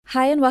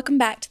Hi, and welcome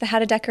back to the How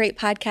to Decorate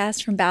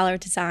podcast from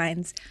Ballard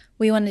Designs.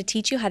 We wanted to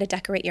teach you how to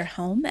decorate your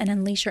home and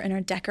unleash your inner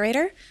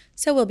decorator.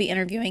 So we'll be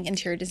interviewing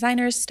interior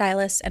designers,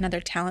 stylists, and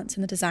other talents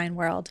in the design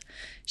world,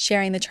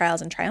 sharing the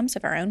trials and triumphs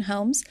of our own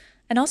homes,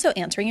 and also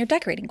answering your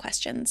decorating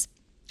questions.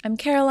 I'm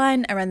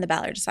Caroline. I run the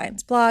Ballard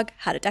Designs blog,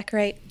 How to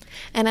Decorate.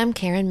 And I'm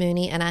Karen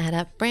Mooney, and I head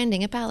up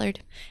branding at Ballard.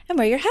 And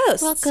we're your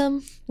hosts.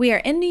 Welcome. We are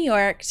in New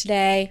York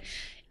today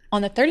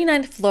on the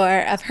 39th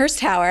floor of Hearst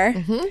Tower,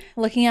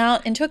 looking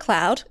out into a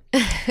cloud.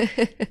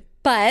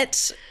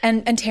 But,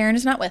 and Taryn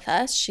is not with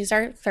us. She's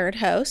our third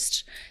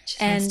host.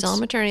 She's still on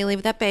maternity leave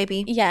with that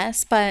baby.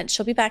 Yes, but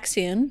she'll be back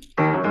soon.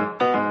 All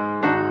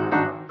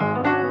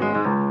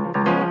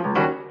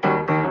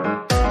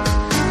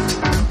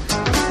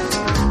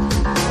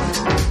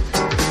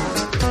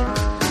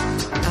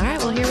right,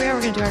 well, here we are.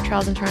 We're going to do our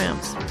trials and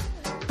triumphs.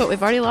 But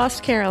we've already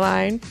lost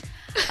Caroline.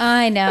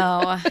 I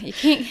know. You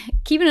can't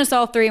keeping us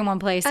all three in one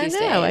place these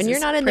days. I know, and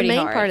you're not in the main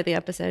hard. part of the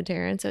episode,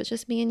 Taryn, so it's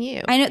just me and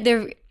you. I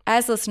know.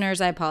 As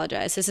listeners, I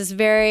apologize. This is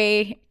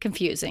very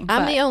confusing.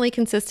 I'm the only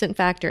consistent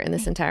factor in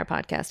this entire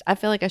podcast. I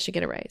feel like I should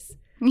get a raise.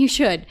 You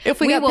should. If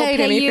we got will paid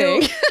pay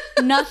anything.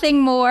 You nothing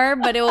more,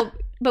 but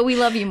we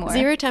love you more.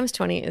 0 times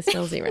 20 is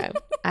still 0.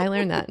 I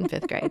learned that in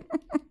 5th grade.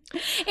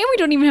 And we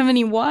don't even have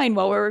any wine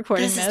while we're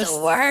recording this. This is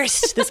the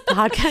worst. This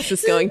podcast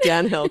is going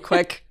downhill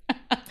quick.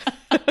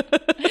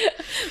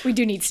 We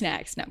do need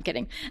snacks. No, I'm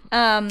kidding.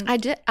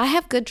 I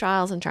have good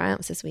trials and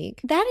triumphs this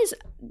week.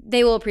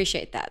 They will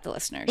appreciate that, the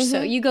listeners.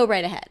 So you go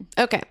right ahead.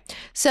 Okay.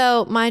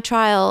 So my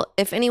trial,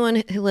 if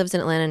anyone who lives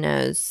in Atlanta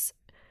knows,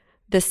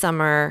 this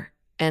summer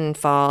and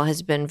fall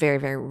has been very,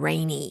 very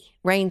rainy.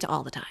 Rains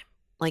all the time.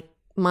 Like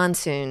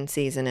monsoon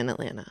season in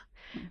Atlanta,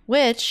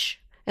 which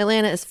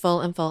Atlanta is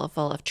full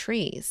of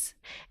trees.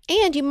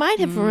 And you might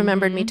have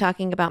remembered me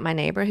talking about my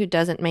neighbor who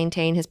doesn't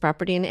maintain his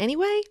property in any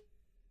way.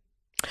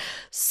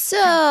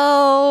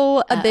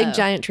 So a big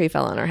giant tree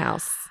fell on our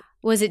house.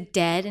 Was it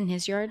dead in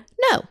his yard?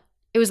 No.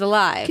 It was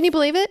alive. Can you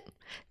believe it?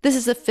 This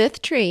is the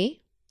 5th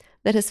tree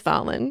that has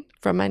fallen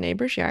from my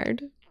neighbor's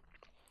yard.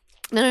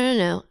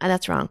 No.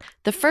 That's wrong.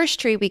 The first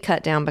tree we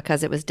cut down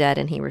because it was dead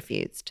and he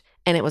refused.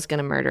 And it was going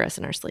to murder us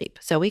in our sleep.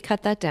 So we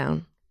cut that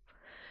down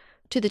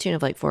to the tune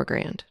of like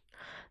 $4,000.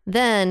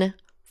 Then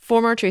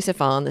 4 more trees have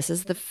fallen. This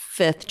is the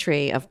 5th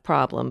tree of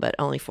problem, but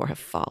only 4 have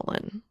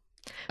fallen.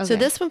 Okay. So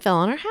this one fell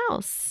on our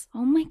house.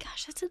 Oh my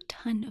gosh, that's a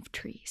ton of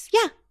trees.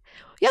 Yeah.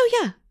 Oh,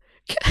 yeah.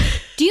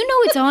 Do you know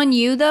it's on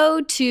you,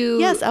 though, to...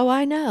 Yes. Oh,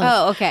 I know.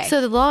 Oh, okay.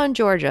 So the law in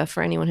Georgia,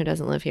 for anyone who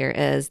doesn't live here,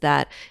 is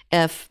that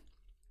if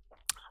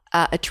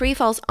a tree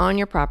falls on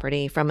your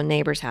property from a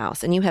neighbor's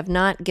house and you have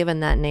not given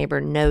that neighbor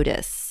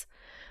notice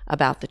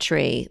about the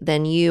tree,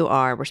 then you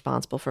are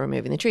responsible for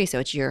removing the tree. So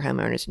it's your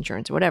homeowner's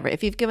insurance or whatever.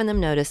 If you've given them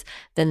notice,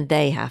 then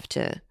they have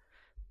to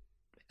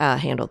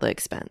handle the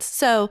expense.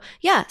 So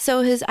yeah,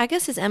 so I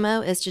guess his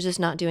MO is to just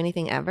not do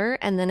anything ever,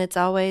 and then it's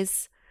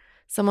always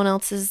someone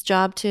else's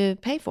job to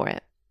pay for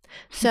it.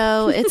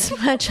 So it's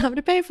my job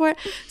to pay for it.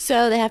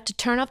 So they have to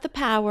turn off the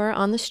power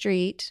on the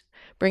street,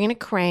 bring in a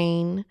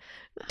crane,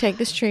 take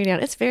this tree down.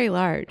 It's very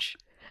large,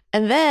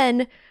 and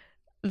then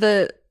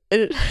oh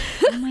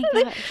my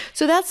God.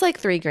 So that's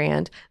like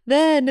 $3,000.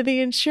 Then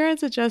the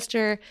insurance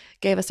adjuster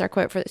gave us our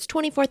quote for this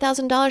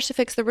 $24,000 to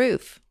fix the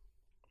roof.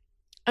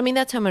 I mean,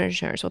 that's homeowner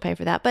insurance. We'll pay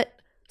for that. But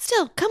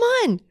still, come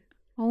on.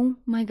 Oh,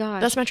 my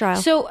gosh. That's my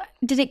trial. So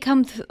did it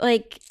come,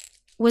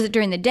 was it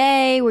during the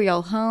day? Were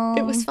y'all home?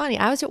 It was funny.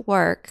 I was at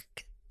work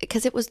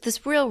because it was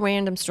this real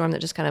random storm that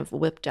just kind of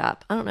whipped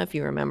up. I don't know if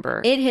you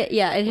remember. It hit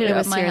it up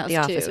was my here house at the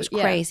office. too. It was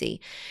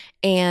crazy.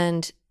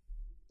 And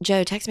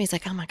Joe texted me. He's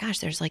like, oh, my gosh,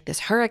 there's like this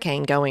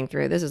hurricane going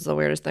through. This is the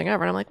weirdest thing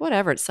ever. And I'm like,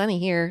 whatever. It's sunny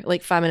here.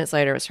 Like 5 minutes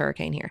later, it was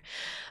hurricane here.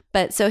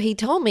 But so he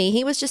told me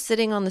he was just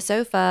sitting on the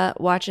sofa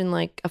watching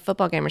like a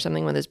football game or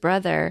something with his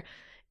brother.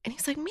 And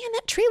he's like, man,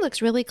 that tree looks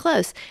really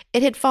close.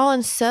 It had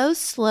fallen so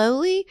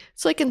slowly.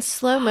 It's like in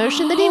slow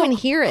motion. They didn't even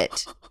hear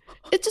it.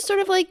 It just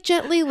sort of like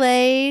gently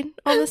laid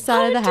on the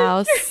side of the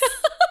house.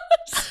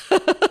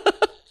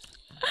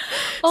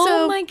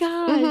 Oh my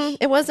gosh.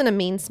 It wasn't a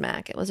mean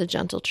smack. It was a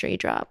gentle tree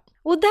drop.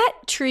 Well, that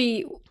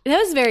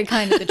was very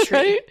kind of the tree.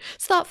 Right?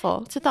 It's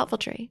thoughtful. It's a thoughtful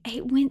tree.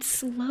 It went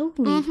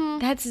slowly.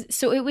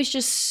 So it was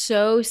just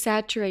so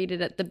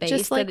saturated at the base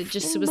Just like that it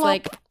just was flop.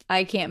 like,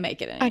 I can't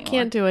make it anymore. I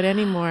can't do it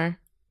anymore.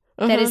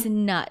 That is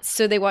nuts.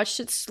 So they watched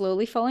it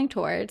slowly falling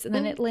towards, and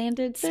then it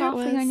landed There it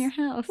softly was. on your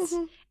house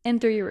and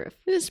through your roof.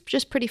 It's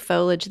just pretty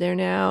foliage there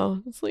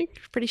now. It's like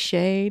pretty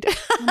shade.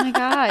 Oh my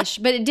gosh.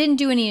 But it didn't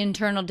do any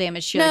internal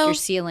damage to like No. your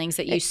ceilings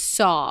that you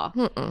saw.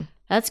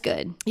 That's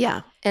good.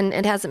 Yeah. And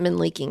it hasn't been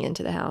leaking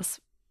into the house.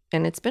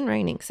 And it's been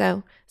raining.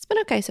 So it's been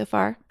okay so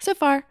far.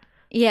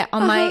 Yeah,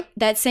 on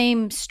that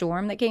same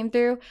storm that came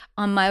through,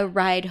 on my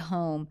ride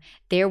home,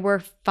 there were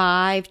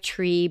 5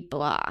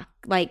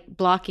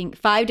 blocking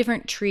 5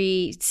 different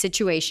tree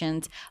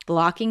situations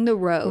blocking the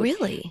road.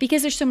 Really?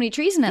 Because there's so many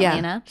trees in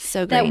Atlanta.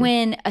 So that green.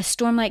 when a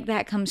storm like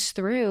that comes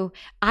through,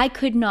 I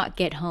could not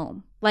get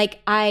home.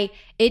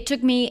 It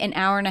took me an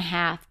hour and a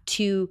half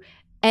to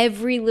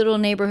every little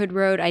neighborhood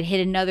road, I'd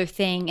hit another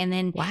thing. And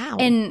then, Wow.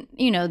 and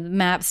the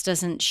maps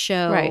doesn't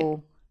show Right.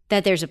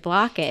 that there's a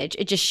blockage.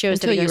 It just shows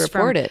Until that it you goes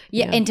report from, it.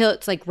 Yeah, Yeah. until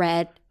it's like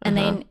red. And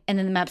Uh-huh. then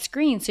the map's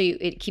green. So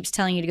it keeps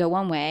telling you to go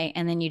one way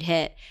and then you'd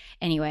hit.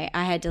 Anyway,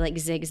 I had to like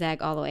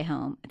zigzag all the way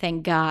home.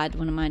 Thank God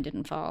one of mine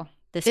didn't fall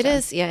this It time.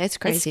 is, yeah, it's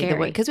crazy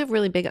scary. because we have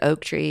really big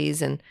oak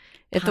trees, and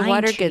if the Pine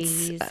water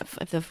trees. gets,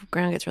 if the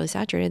ground gets really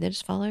saturated, they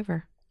just fall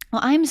over.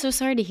 Well, I'm so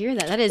sorry to hear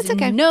that. That is It's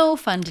okay. no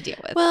fun to deal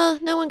with. Well,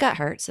 no one got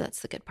hurt, so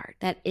that's the good part.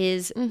 That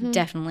is Mhm.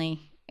 definitely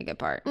a good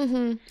part.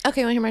 Mm-hmm.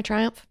 Okay, want to hear my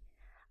triumph?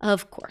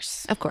 Of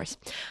course. Of course,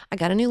 I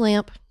got a new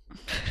lamp,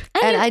 I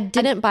and know- I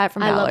didn't buy it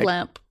from I Ballard. love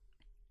lamp.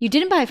 You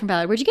didn't buy it from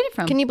Ballard. Where'd you get it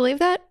from? Can you believe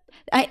that?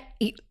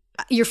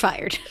 You're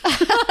fired. I've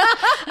No,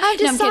 I'm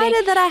kidding.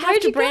 decided that I have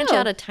Where'd to you branch go?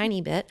 out a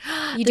tiny bit.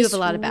 You do have This a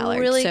lot of Ballard,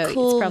 really so it's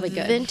cool probably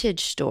good.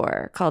 vintage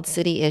store called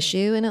City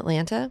Issue in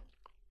Atlanta.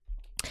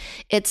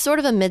 It's sort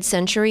of a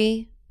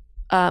mid-century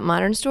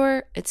modern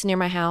store. It's near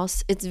my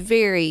house. It's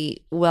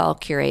very well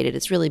curated.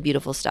 It's really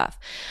beautiful stuff.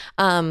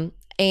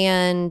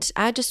 And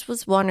I just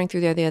was wandering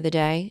through there the other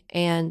day,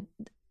 and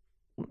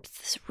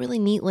this really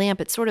neat lamp.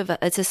 It's sort of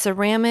it's a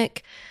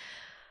ceramic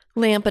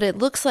lamp, but it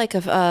looks like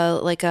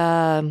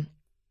a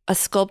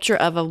sculpture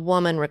of a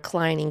woman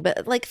reclining.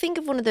 But like, think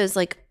of one of those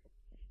like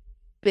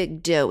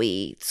big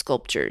doughy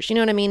sculptures. You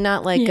know what I mean?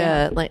 Not like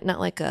Yeah.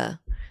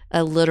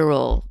 a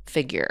literal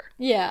figure.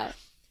 Yeah.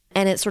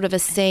 And it's sort of a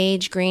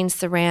sage green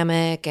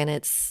ceramic, and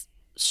it's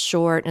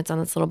short, and it's on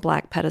this little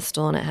black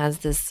pedestal, and it has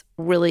this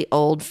really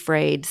old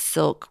frayed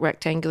silk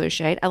rectangular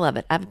shade. I love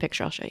it. I have a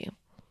picture I'll show you.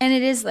 And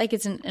it is like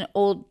it's an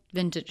old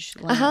vintage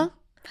lamp. Uh-huh.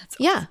 That's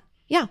Yeah.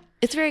 Yeah.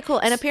 It's very cool.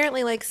 And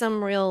apparently like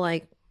some real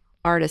like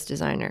artist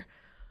designer.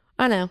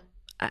 I know.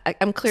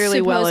 I'm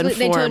clearly well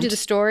Supposedly informed. They told you the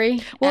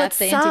story. Well, at it's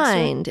the antique store?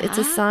 signed. It's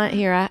a sign.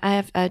 Here,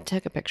 I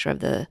took a picture of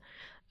the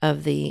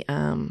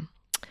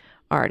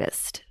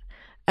artist.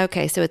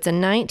 Okay, so it's a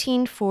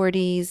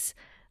 1940s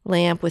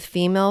lamp with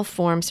female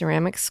form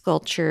ceramic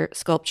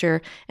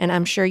sculpture, and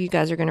I'm sure you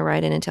guys are going to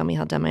write in and tell me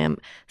how dumb I am.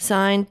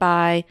 Signed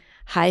by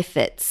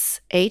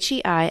Heifetz,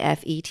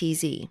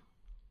 Heifetz.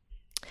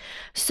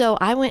 So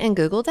I went and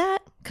Googled that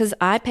because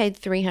I paid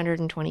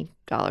 $320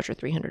 or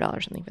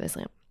 $300 something for this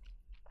lamp.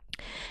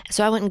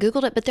 So I went and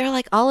Googled it, but they're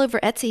like all over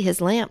Etsy,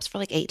 his lamps for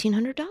like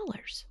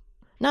 $1,800.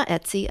 Not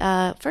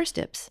Etsy, First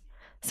Dips.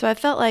 So I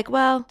felt like,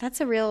 well, That's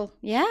a real,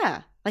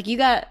 yeah. Like you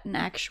got an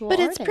actual but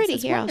it's artist. pretty.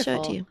 That's Here, I'll show it to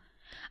wonderful. you.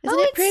 Isn't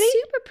Oh, it pretty? It's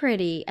super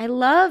pretty. I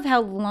love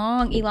how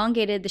long,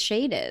 elongated the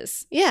shade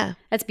is. Yeah.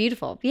 That's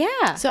beautiful.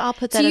 Yeah. So I'll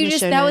put that So in you the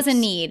just show that was a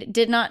notes. need.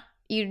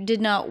 You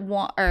did not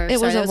want, or It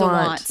was sorry, a that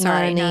want,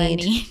 Sorry, not a not a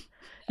need. need.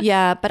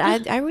 Yeah, but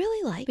I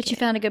really like But it. you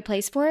found a good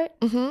place for it.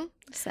 Mm-hmm.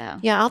 So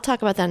Yeah, I'll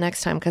talk about that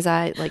next time because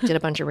I like did a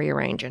bunch of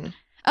rearranging.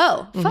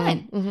 oh,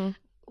 fun. Mm-hmm.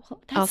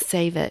 Well, I'll that's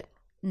save it.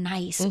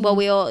 nice. Mhm. Well,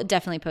 we'll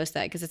definitely post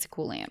that because it's a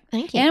cool lamp,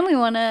 Thank you. and we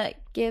want to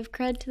give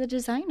cred to the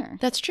designer.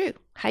 That's true.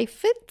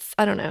 Heifetz?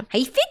 I don't know.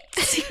 Hey,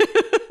 fits.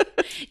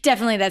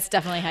 Definitely, that's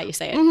definitely how you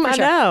say it. Mm, for I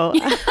sure. know.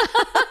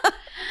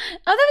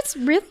 Oh, that's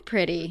really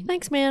pretty.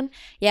 Thanks, man.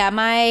 Yeah,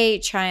 my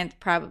Triumph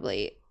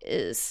probably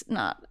is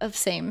not of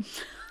same.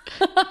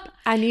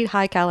 I need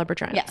high caliber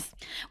triumphs. Yes.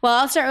 Well,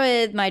 I'll start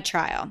with my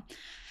trial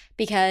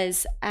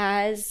because,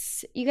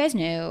 as you guys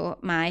know,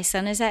 my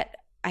son is at.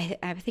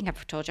 I think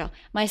I've told y'all.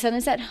 My son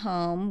is at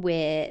home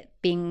with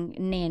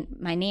being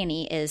my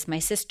nanny is my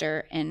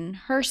sister and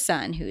her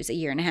son, who's a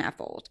year and a half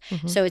old.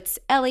 Mhm. So it's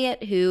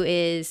Elliot, who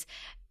is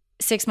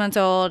 6 months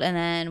old, and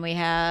then we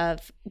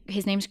have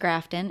his name's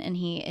Grafton, and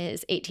he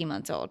is 18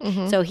 months old.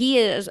 Mhm. So he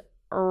is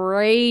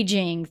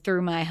raging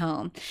through my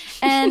home.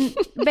 And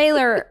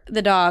Baylor,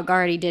 the dog,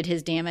 already did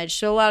his damage.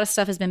 So a lot of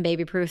stuff has been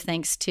baby proof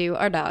thanks to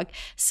our dog.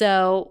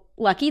 So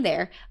lucky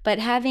there. But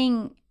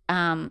having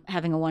a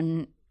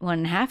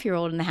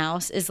 1.5-year-old in the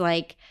house is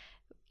like,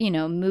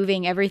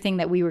 moving everything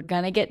that we were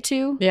going to get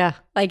to Yeah.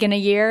 like in a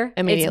year.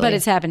 Immediately. But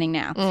it's happening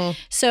now. Mm.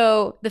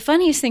 So the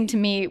funniest thing to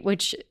me,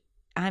 which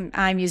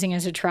I'm using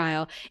as a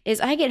trial, is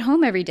I get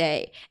home every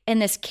day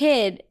and this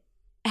kid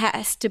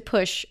has to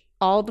push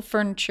all the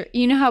furniture.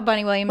 You know how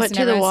Bunny Williams What, and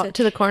to the everyone wall, said-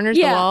 to the corners,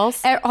 the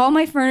walls? All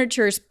my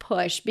furniture is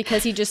pushed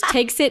because he just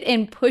takes it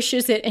and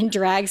pushes it and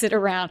drags it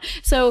around.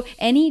 So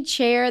any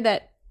chair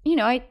that,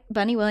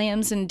 Bunny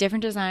Williams and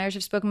different designers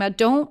have spoken about,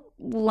 don't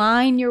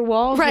line your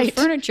walls Right. with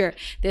furniture.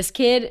 This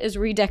kid is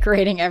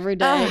redecorating every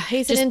day. Oh,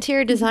 he's an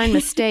interior design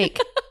mistake.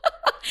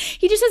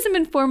 He just hasn't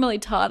been formally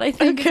taught, I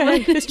think.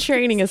 Okay. His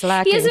training is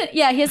lacking. He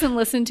hasn't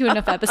listened to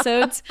enough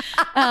episodes.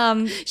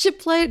 Should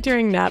play it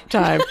during nap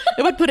time.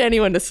 It would put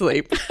anyone to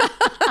sleep.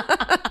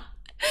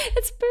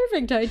 It's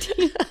perfect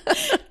idea.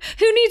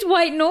 Who needs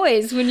white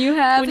noise when you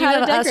have When you how to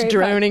have us decorate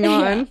droning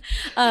on.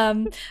 Yeah.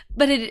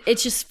 But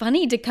it's just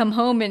funny to come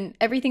home and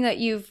everything that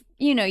you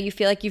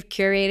feel like you've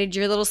curated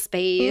your little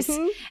space,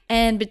 Mhm.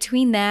 and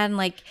between that and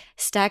like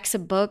stacks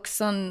of books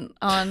on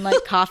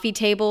like coffee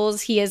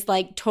tables, he has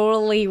like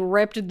totally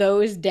ripped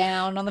those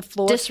down on the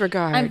floor.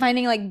 Disregard. I'm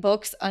finding like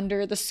books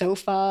under the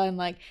sofa and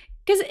like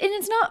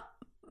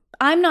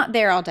I'm not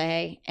there all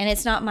day and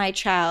it's not my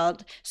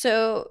child,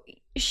 so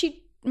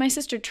she my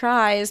sister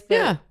tries, but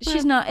Yeah.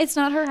 she's not. It's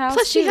not her house.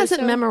 Plus, she too,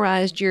 hasn't so-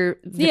 memorized your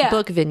Yeah.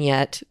 book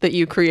vignette that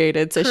you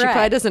created, so she Correct.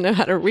 probably doesn't know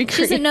how to recreate.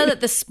 She doesn't know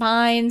that the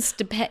spines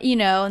depend,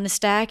 and the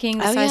stacking,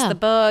 the Oh, size yeah. of the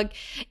book,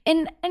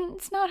 and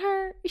it's not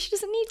her. She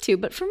doesn't need to,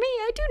 but for me,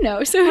 I do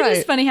know. So Right.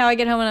 it's funny how I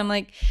get home and I'm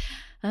like,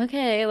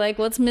 okay, like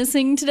what's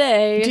missing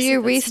today? Do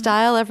you So that's-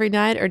 restyle every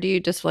night, or do you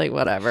just like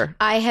whatever?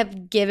 I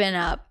have given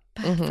up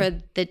Mm-hmm. for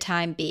the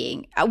time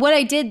being. What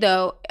I did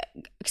though,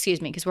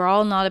 excuse me, because we're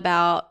all not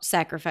about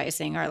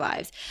sacrificing our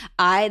lives.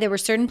 There were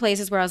certain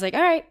places where I was like,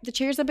 all right, the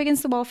chair's up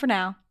against the wall for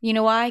now. You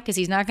know why? Because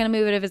he's not going to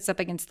move it if it's up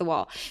against the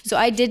wall. So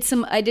I did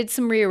some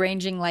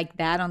rearranging like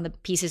that on the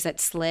pieces that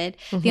slid.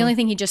 Mm-hmm. The only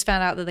thing he just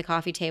found out that the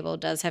coffee table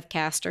does have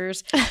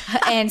casters,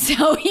 and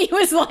so he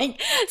was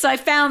like, so I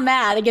found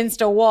that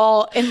against a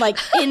wall in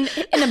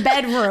a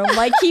bedroom.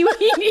 Like he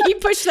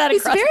pushed that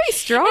He's across. very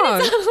strong.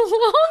 And it's a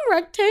long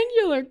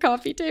rectangular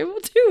coffee table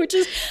too, which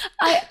is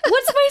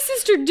what's my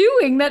sister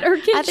doing that her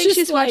kids I think just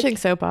she's like, watching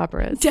soap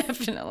operas.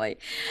 definitely.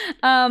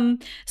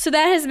 So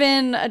that has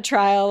been a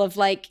trial of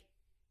like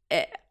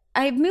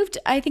I moved.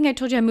 I think I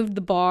told you I moved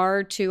the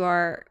bar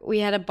to we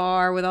had a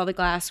bar with all the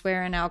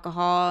glassware and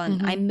alcohol,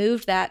 and I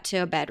moved that to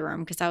a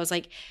bedroom because I was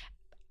like,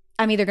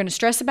 I'm either going to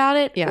stress about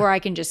it or I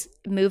can just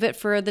move it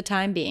for the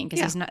time being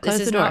because Close this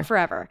is the door. not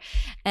forever.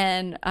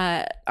 And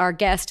our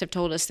guests have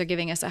told us they're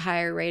giving us a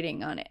higher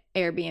rating on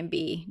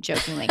Airbnb,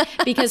 jokingly,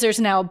 because there's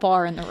now a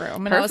bar in the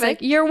room. And I was like,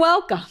 Perfect. you're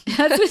welcome.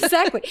 That's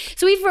exactly.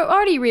 So we've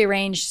already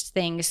rearranged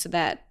things so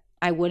that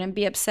I wouldn't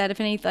be upset if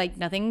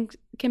nothing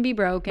can be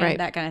broken, Right.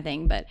 that kind of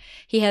thing. But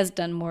he has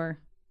done more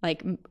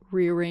like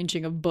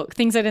rearranging of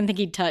things I didn't think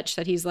he'd touch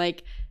that he's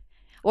like,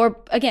 or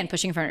again,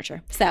 pushing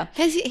furniture. So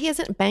He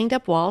hasn't banged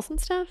up walls and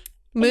stuff?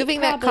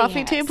 Moving that probably coffee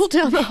has. table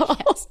down the hall?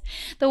 Yes.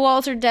 The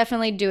walls are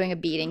definitely doing a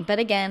beating. But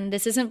again,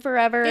 this isn't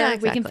forever. Yeah, We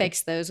exactly. can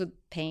fix those with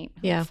paint.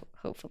 Yeah.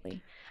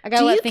 Hopefully. I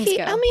gotta let things go.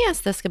 Let me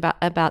ask this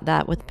about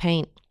that with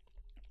paint.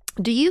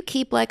 Do you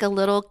keep like a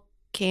little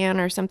can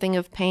or something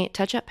of paint,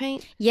 touch-up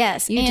paint?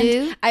 Yes. You and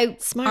do? I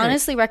Smart.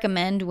 honestly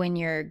recommend when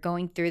you're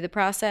going through the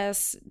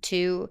process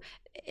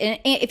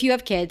if you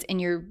have kids and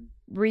you're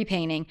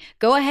repainting,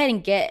 go ahead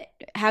and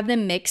have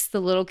them mix the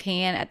little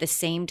can at the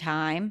same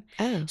time.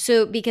 Oh.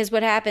 So, because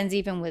what happens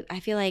I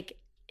feel like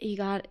you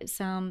got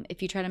some,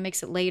 if you try to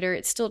mix it later,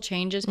 it still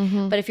changes.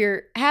 Mhm. But if you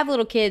have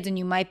little kids and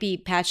you might be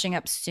patching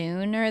up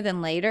sooner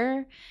than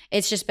later,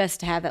 it's just best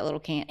to have that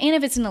little can. And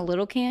if it's in a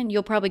little can,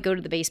 you'll probably go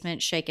to the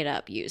basement, shake it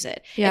up, use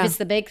it. Yeah. If it's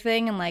the big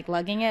thing and like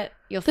lugging it,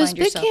 you'll Those find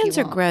big yourself cans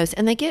you are won't. gross,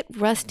 and they get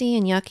rusty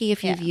and yucky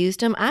if you've Yeah. used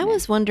them. I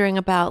was wondering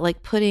about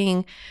like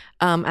putting,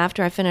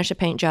 after I finish a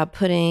paint job,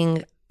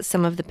 putting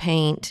some of the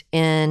paint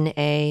in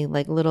a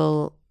like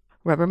little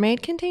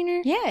Rubbermaid container.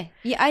 Yeah.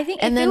 I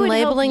think And if it then would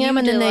help labeling them, you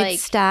and then to, they'd like,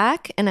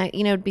 stack, and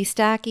it'd be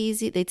stack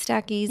easy. They'd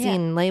stack easy Yeah.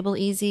 and label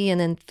easy,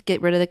 and then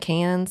get rid of the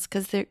cans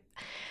because they're.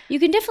 you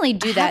can definitely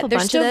do I that. have a They're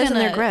bunch still of those,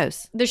 gonna, and they're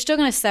gross. They're still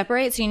going to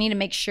separate, so you need to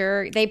make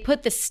sure they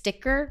put the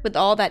sticker with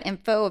all that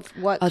info of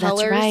what Oh, that's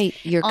colors right.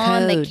 Your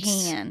on codes. the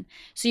can.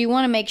 So you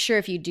want to make sure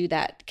if you do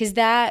that, because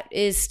that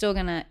is still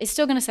gonna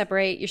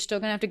separate. You're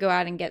still gonna have to go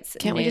out and get.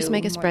 Can't we just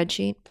make a more-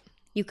 spreadsheet?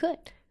 You could,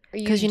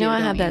 Because do, I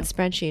don't have you? that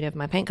spreadsheet of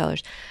my paint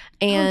colors,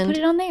 and put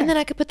it on there. and then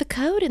I could put the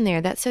code in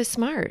there. That's so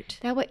smart.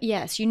 That way,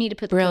 yes, you need to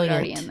put the code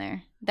already Brilliant. in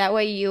there. That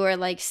way you are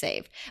like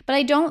saved. But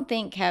I don't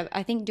think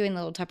I think doing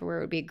the little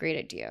Tupperware would be a great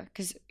idea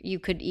because you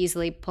could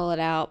easily pull it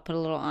out, put a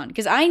little on.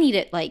 Because I need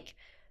it like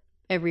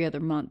every other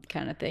month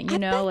kind of thing. You I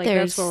know, bet like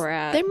that's where we're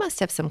at. There must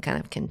have some kind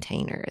of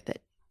container that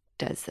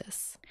does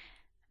this.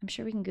 I'm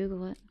sure we can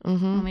Google it.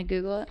 Mm-hmm. Want me to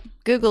Google it?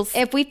 Google's.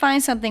 If we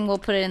find something, we'll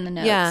put it in the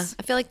notes. Yeah,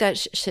 I feel like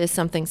that is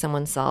something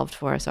someone solved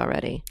for us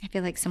already, I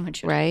feel like someone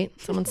should. right?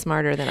 Someone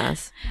smarter than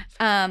us.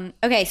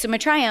 Okay, so my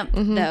triumph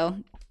Mm-hmm. though,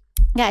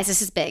 guys,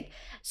 this is big.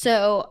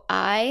 So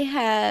I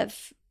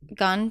have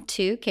gone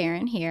to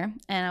Karen here,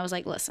 and I was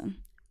like, "Listen,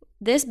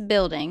 this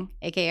building,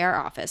 aka our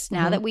office,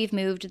 now Mm-hmm. that we've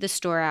moved the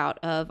store out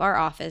of our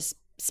office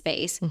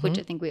space, which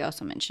I think we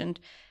also mentioned,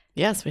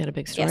 Yes, we had a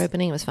big store Yes.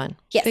 opening. It was fun.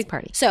 yes, Big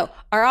party. So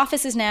our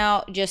office is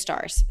now just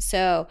ours.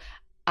 So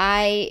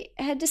I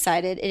had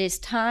decided it is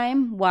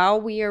time while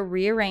we are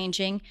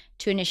rearranging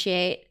to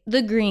initiate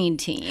the green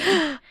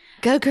team.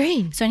 Go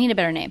green. So I need a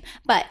better name,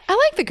 but I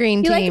like the green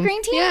you team. like the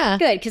green team? Yeah.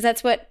 Good, because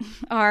that's what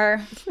our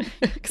 'Cause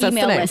that's the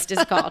email name. list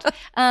is called.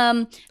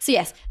 So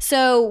yes,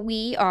 so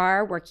we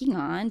are working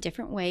on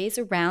different ways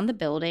around the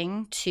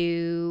building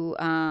to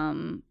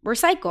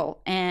recycle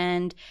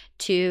and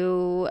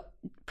to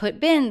put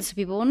bins so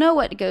people will know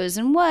what goes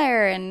in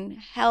where and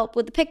help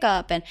with the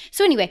pickup. And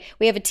so anyway,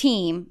 we have a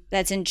team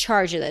that's in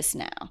charge of this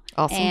now.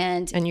 Awesome.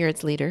 And you're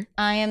its leader.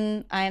 I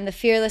am the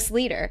fearless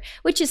leader,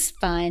 which is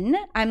fun.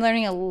 I'm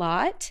learning a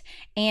lot,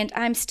 and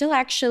I'm still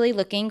actually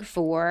looking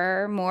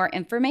for more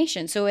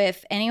information. So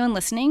if anyone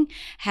listening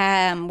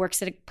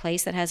works at a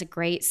place that has a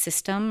great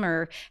system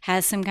or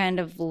has some kind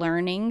of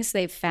learnings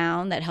they've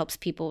found that helps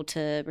people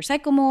to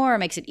recycle more or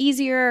makes it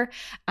easier,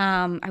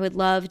 I would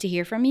love to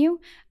hear from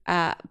you.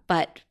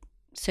 But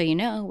so you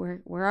know,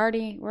 we're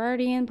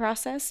already in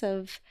process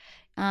of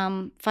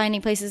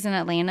finding places in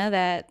Atlanta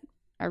that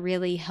are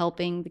really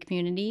helping the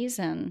communities,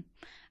 and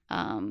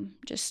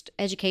just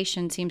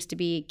education seems to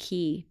be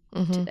key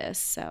to this.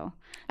 So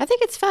I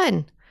think it's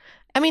fun.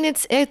 I mean,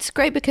 it's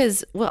great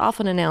because we'll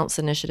often announce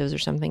initiatives or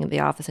something at the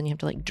office, and you have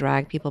to like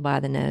drag people by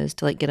the nose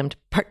to like get them to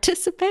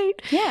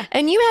participate. Yeah.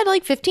 And you had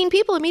like 15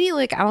 people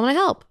immediately like, I want to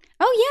help.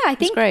 Oh yeah, I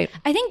think great.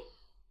 I think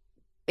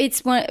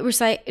it's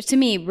to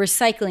me,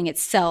 recycling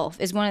itself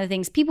is one of the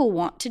things people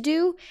want to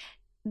do.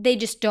 They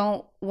just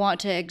don't want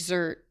to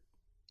exert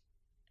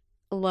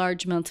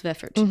large amounts of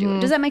effort to do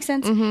it. Does that make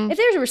sense? If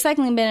there's a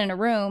recycling bin in a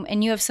room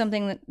and you have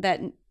something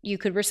that you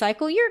could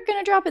recycle, you're going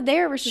to drop it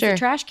there versus a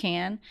trash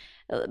can.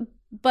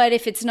 But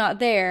if it's not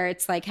there,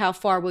 it's like, how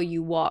far will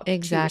you walk to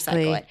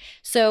recycle it?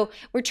 So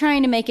we're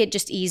trying to make it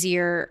just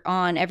easier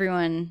on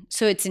everyone,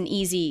 so it's an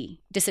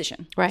easy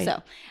decision. Right.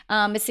 So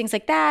it's things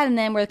like that. And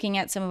then we're looking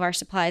at some of our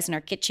supplies in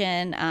our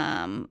kitchen,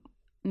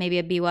 maybe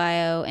a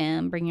BYO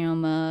and bring your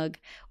own mug,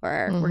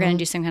 or we're going to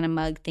do some kind of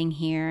mug thing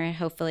here.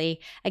 Hopefully,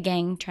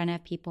 again, trying to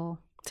have people.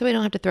 So we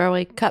don't have to throw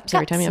away cups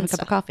every time you have a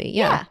cup of coffee.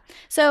 Yeah.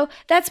 So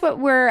that's what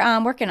we're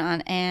working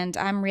on. And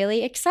I'm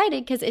really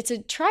excited because it's a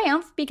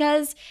triumph,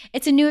 because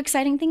it's a new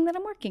exciting thing that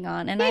I'm working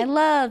on. And I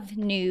love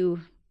new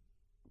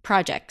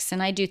projects.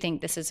 And I do think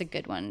this is a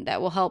good one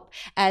that will help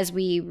as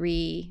we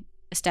move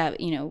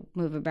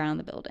around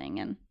the building.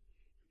 And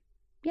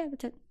yeah,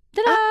 that's it.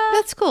 Ta-da!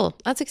 That's cool.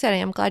 That's exciting.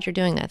 I'm glad you're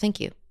doing that. Thank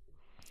you.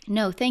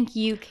 No, thank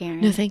you,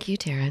 Karen. No, thank you,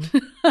 Taryn.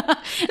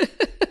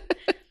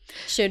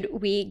 Should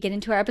we get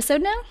into our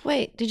episode now?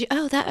 Wait, did you?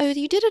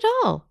 You did it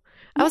all.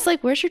 I was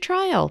like, where's your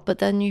trial? But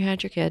then you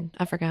had your kid.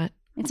 I forgot.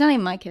 It's not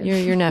even my kid.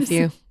 Your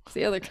nephew. It's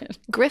the other kid.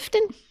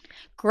 Grafton?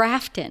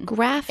 Grafton.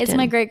 It's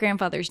my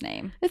great-grandfather's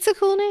name. It's a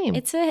cool name.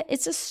 It's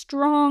a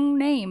strong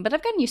name, but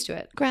I've gotten used to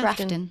it.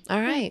 Grafton.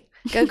 All right.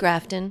 Go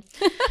Grafton.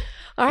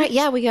 All right.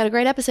 Yeah, we got a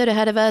great episode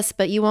ahead of us,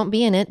 but you won't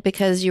be in it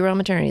because you were on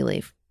maternity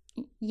leave.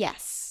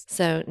 Yes.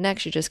 So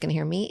next, you're just going to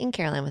hear me and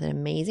Caroline with an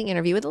amazing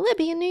interview with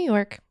Libby in New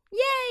York.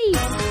 Yay!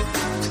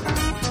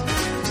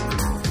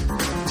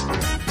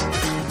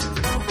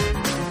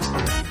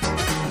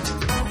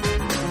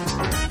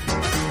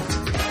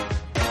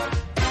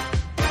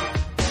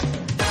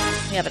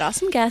 We have an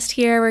awesome guest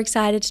here we're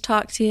excited to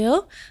talk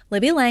to,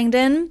 Libby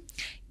Langdon.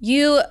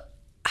 You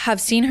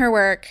have seen her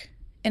work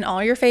in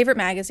all your favorite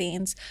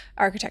magazines: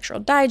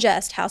 Architectural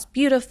Digest, House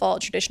Beautiful,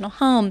 Traditional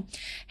Home,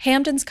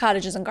 Hampton's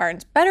Cottages and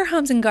Gardens, Better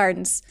Homes and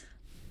Gardens.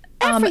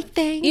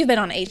 Everything. You've been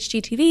on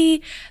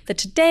HGTV, The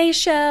Today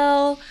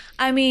Show.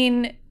 I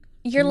mean,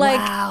 you're like...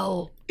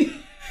 Wow.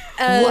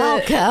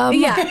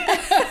 Welcome.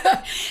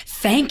 Yeah.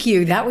 Thank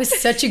you. That was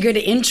such a good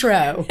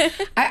intro.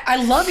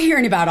 I love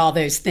hearing about all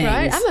those things.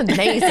 Right? I'm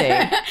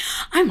amazing.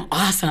 I'm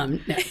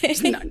awesome. No,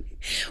 it's not-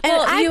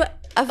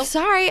 I'm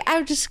sorry.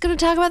 I'm just going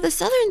to talk about the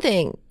Southern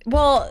thing.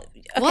 Well,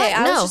 okay, What?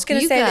 I was No, just going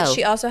to you say go. that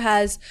she also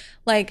has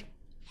like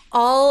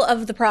all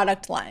of the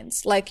product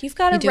lines. Like you've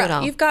got You do it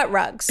all. you've got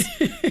rugs.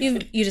 you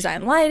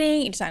design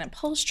lighting, you design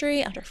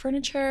upholstery, outdoor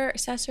furniture,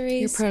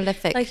 accessories. You're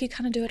prolific. Like you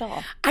kind of do it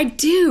all. I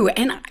do.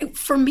 And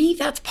for me,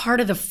 that's part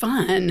of the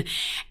fun.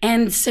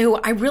 And so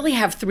I really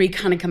have three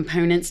kind of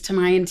components to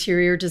my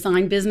interior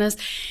design business.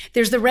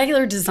 There's the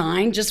regular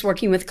design, just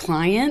working with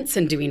clients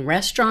and doing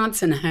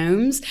restaurants and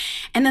homes.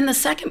 And then the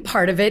second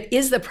part of it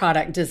is the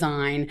product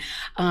design.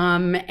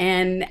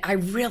 And I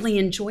really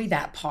enjoy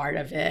that part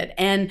of it.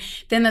 And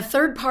then the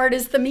third part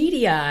is the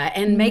media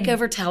and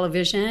makeover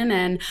television.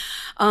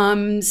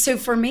 And so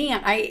for me,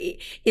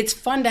 it's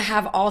fun to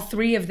have all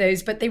three of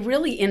those, but they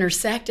really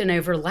intersect and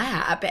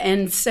overlap.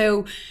 And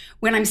so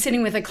when I'm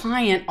sitting with a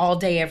client all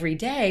day, every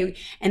day,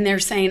 and they're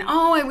saying,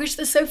 oh, I wish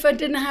the sofa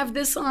didn't have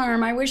this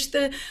arm. I wish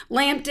the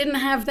lamp didn't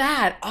have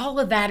that. All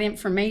of that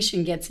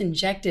information gets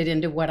injected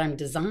into what I'm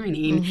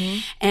designing.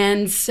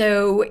 And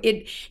so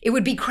it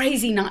would be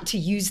crazy not to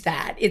use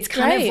that. It's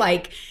kind of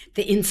like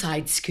the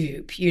inside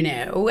scoop,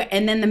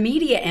 and then the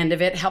media end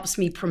of it helps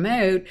me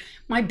promote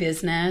my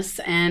business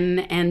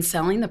and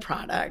selling the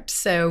product.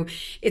 So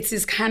it's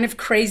this kind of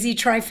crazy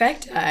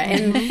trifecta,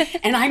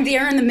 and I'm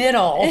there in the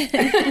middle.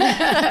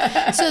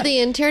 So the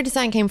interior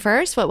design came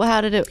first.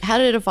 How did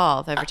it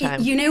evolve over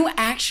time?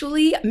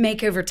 Actually,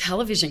 makeover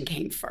television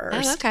came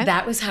first. Oh, okay.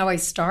 That was how I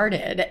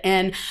started.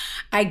 And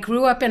I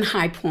grew up in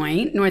High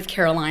Point, North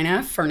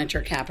Carolina,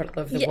 furniture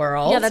capital of the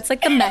world. Yeah, that's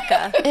like the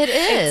Mecca. It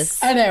is.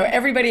 I know.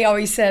 Everybody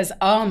always says,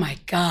 oh my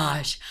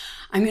gosh,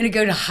 I'm going to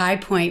go to High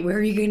Point. Where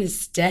are you going to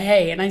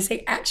stay? And I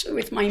say, actually,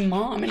 with my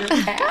mom and her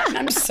cat. And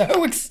I'm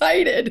so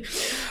excited.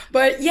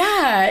 But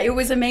yeah, it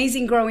was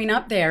amazing growing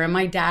up there. And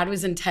my dad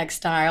was in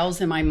textiles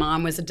and my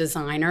mom was a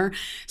designer.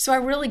 So I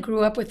really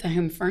grew up with the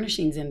home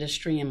furnishings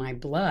industry in my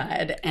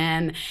blood.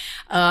 And,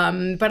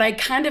 but I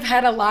kind of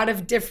had a lot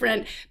of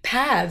different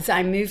paths.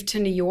 I moved to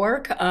New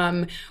York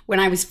when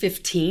I was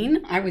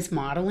 15. I was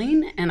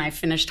modeling and I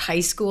finished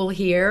high school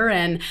here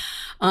and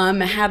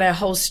had a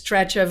whole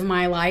stretch of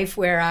my life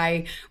where I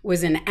I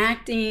was in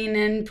acting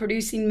and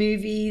producing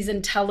movies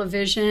and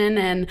television,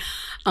 and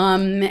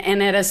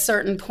at a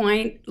certain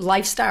point,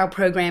 lifestyle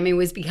programming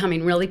was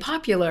becoming really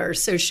popular.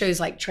 So shows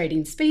like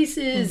Trading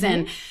Spaces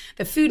and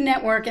the Food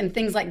Network and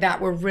things like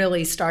that were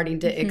really starting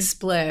to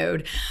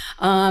explode.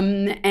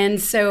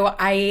 And so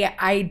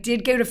I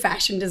did go to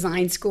fashion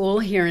design school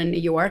here in New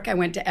York. I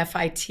went to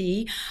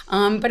FIT,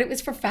 but it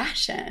was for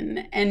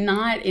fashion and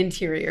not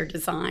interior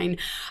design.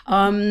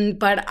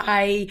 But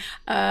I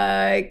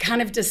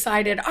kind of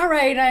decided, all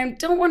right, I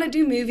don't want to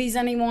do movies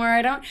anymore.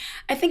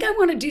 I think I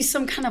want to do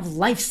some kind of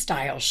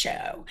lifestyle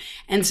show.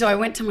 And so I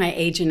went to my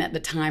agent at the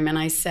time and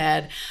I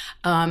said,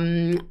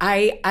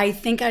 I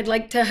think I'd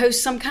like to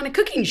host some kind of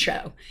cooking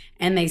show.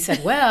 And they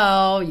said,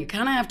 well, you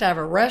kind of have to have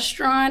a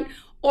restaurant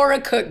or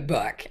a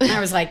cookbook. And I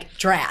was like,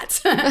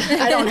 drats,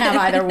 I don't have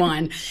either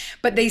one.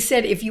 But they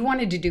said, if you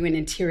wanted to do an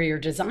interior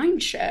design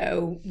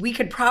show, we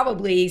could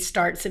probably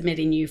start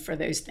submitting you for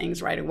those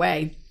things right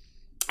away.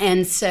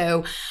 And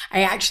so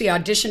I actually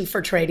auditioned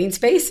for Trading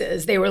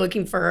Spaces. They were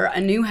looking for a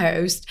new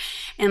host,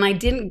 and I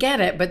didn't get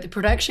it. But the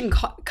production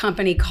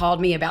company called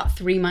me about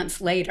 3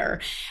 months later,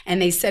 and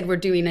they said, we're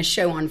doing a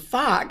show on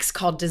Fox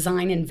called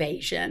Design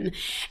Invasion,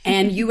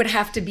 and you would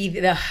have to be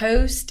the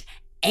host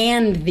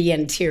and the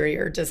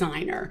interior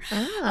designer.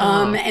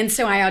 Oh. And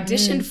so I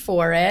auditioned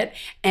for it.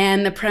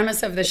 And the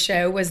premise of the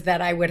show was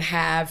that I would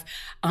have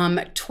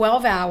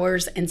 12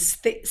 hours and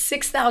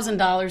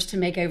 $6,000 to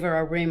make over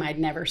a room I'd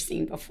never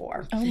seen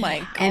before. Oh my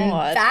God. And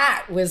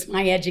that was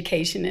my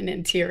education in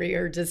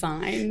interior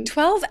design.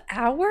 12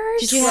 hours?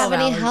 Did you have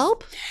any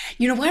help?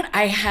 You know what?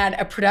 I had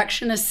a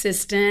production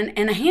assistant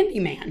and a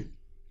handyman.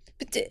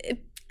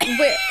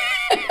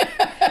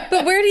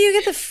 But where do you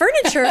get the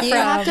furniture from? You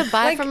have to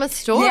buy from a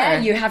store.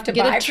 Yeah, you have to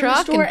get buy a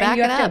truck from a store and back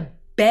you it have up. to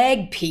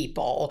beg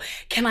people,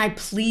 can I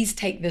please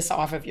take this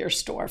off of your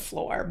store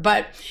floor?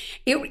 But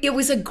it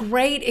was a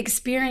great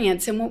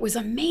experience. And what was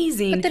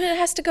amazing. But then it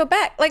has to go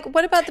back. Like,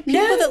 what about the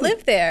people that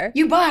live there?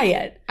 You buy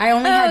it. I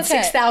only had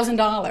okay.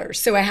 $6,000.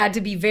 So I had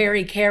to be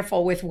very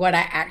careful with what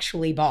I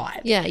actually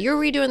bought. Yeah, you're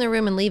redoing the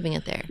room and leaving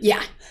it there.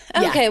 Yeah.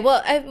 Yeah. Okay,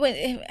 well,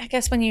 I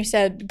guess when you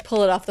said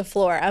pull it off the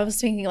floor, I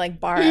was thinking like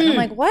bar. And I'm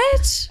like,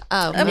 what?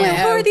 Oh, I mean, no.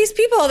 who are these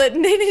people that they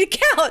need a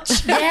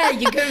couch? Yeah,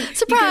 you go,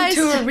 Surprise.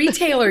 You go to a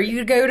retailer,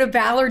 you go to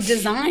Ballard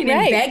Design and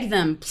Right. beg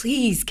them,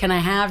 please, can I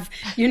have,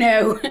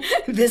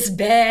 this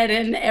bed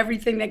and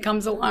everything that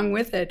comes along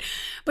with it?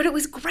 But it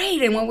was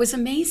great. And what was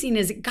amazing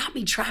is it got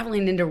me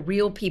traveling into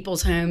real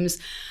people's homes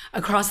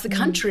across the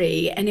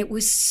country. And it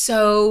was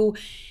so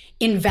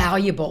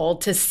invaluable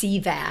to see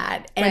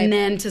that. And Right.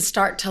 then to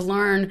start to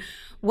learn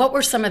what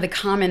were some of the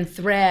common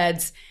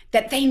threads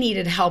that they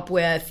needed help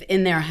with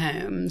in their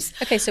homes.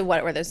 Okay, so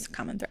what were those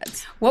common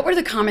threads? What were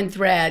the common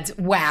threads?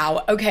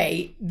 Wow.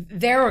 Okay.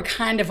 There were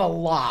kind of a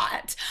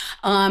lot.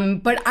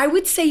 But I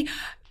would say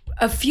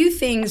a few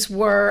things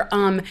were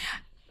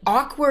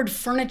awkward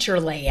furniture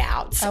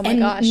layouts. Oh my and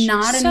gosh.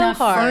 not So enough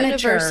hard.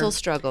 furniture. Universal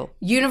struggle.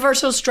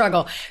 Universal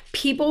struggle.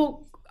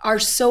 People are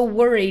so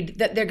worried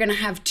that they're going to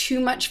have too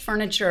much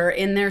furniture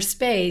in their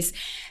space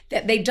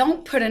that they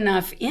don't put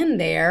enough in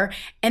there.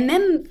 And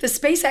then the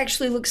space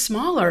actually looks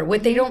smaller.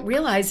 What they don't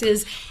realize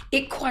is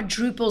it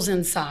quadruples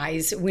in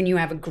size when you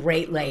have a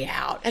great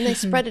layout. And they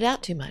spread it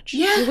out too much.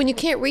 Yeah. When you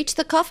can't reach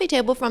the coffee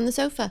table from the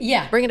sofa.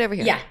 Yeah. Bring it over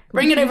here. Yeah,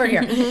 bring it over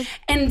here.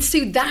 And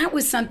so that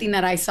was something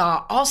that I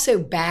saw. Also,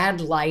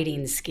 bad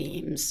lighting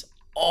schemes.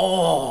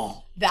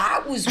 Oh,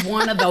 that was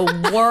one of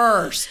the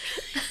worst.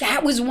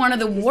 That was one of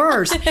the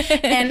worst.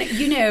 And,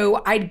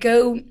 I'd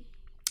go,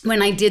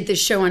 when I did the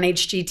show on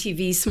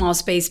HGTV, Small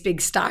Space,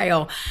 Big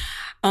Style,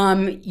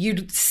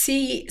 you'd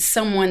see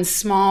someone's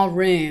small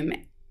room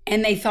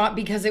and they thought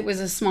because it was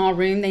a small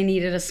room, they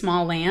needed a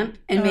small lamp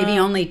and maybe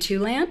only 2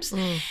 lamps.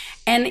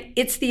 And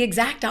it's the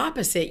exact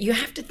opposite. You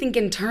have to think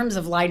in terms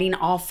of lighting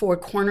all 4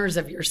 corners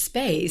of your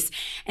space.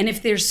 And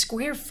if there's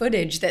square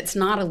footage that's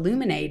not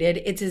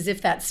illuminated, it's as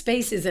if that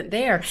space isn't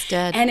there. It's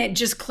dead. And it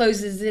just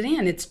closes it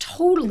in. It's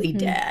totally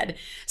dead.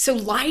 So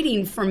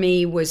lighting for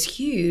me was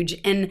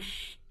huge. And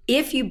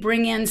if you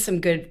bring in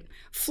some good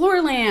floor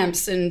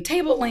lamps and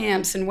table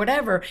lamps and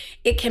whatever,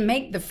 it can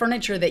make the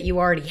furniture that you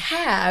already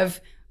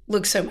have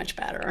look so much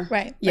better.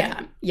 Right.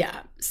 Yeah.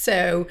 Yeah.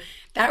 So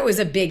that was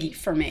a biggie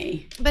for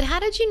me. But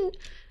how did you,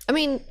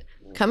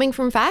 coming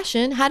from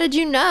fashion, how did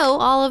you know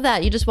all of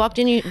that? You just walked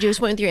in, you just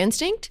went with your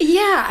instinct?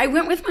 Yeah, I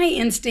went with my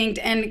instinct,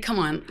 and come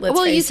on, let's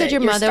Well, you face said it,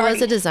 your you're mother was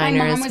a designer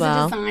My mom as was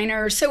well. a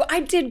designer, so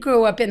I did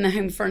grow up in the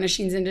home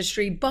furnishings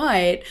industry,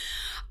 but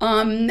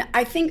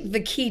I think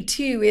the key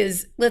too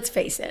is, let's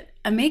face it,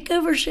 a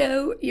makeover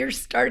show, you're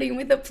starting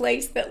with a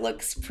place that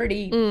looks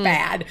pretty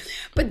bad.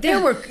 But there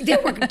were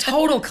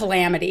total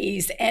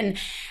calamities. And,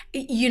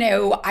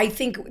 I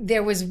think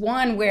there was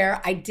one where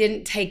I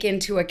didn't take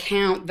into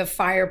account the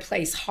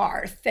fireplace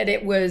hearth, that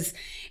it was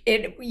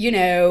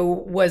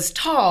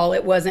tall,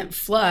 it wasn't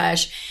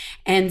flush.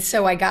 And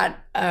so I got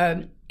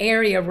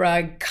area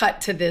rug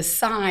cut to this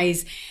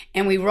size,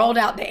 and we rolled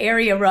out the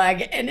area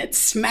rug and it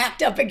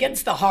smacked up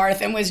against the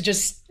hearth and was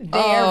just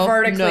there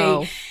vertically.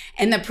 No.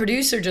 And the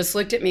producer just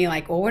looked at me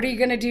like, well, what are you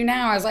going to do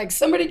now? I was like,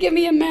 somebody give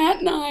me a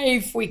mat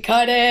knife. We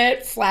cut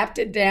it, flapped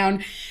it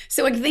down.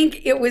 So I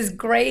think it was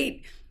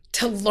great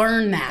to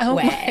learn that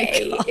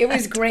way. It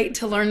was great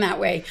to learn that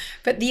way.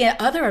 But the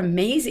other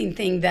amazing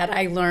thing that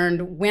I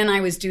learned when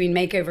I was doing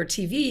Makeover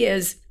TV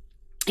is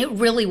it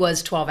really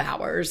was 12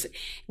 hours.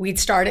 We'd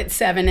start at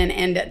 7 and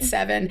end at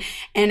 7.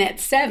 And at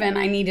 7,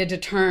 I needed to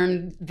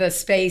turn the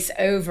space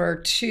over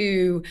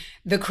to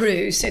the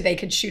crew so they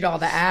could shoot all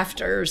the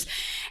afters.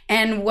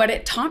 And what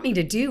it taught me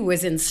to do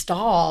was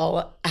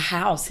install a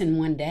house in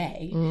one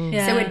day.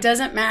 Yeah. So it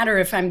doesn't matter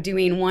if I'm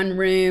doing one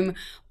room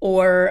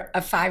or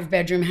a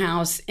 5-bedroom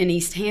house in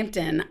East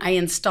Hampton, I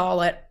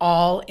install it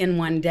all in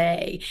one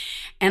day.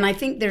 And I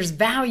think there's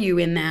value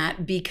in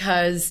that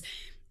because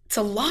it's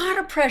a lot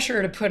of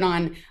pressure to put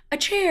on a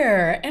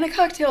chair and a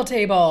cocktail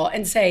table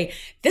and say,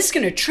 this is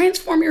going to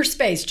transform your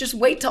space. Just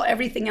wait till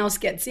everything else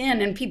gets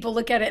in. And people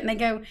look at it and they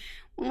go,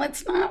 well,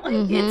 it's not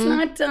like it's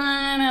not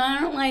done and I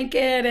don't like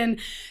it. And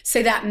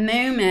so that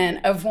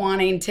moment of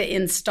wanting to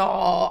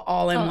install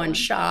all in one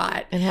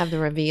shot. And have the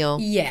reveal.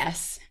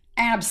 Yes,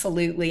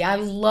 absolutely. I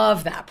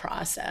love that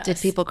process. Did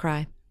people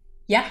cry?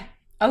 Yeah.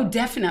 Oh,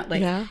 definitely.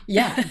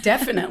 Yeah,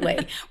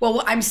 definitely.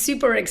 Well, I'm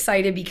super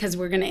excited because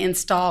we're going to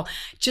install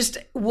just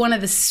one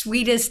of the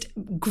sweetest,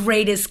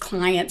 greatest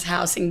clients'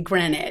 house in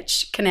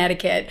Greenwich,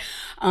 Connecticut,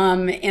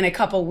 in a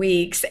couple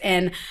weeks.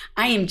 And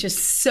I am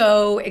just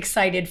so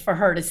excited for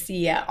her to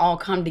see it all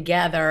come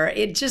together.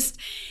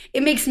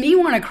 It makes me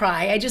want to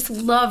cry. I just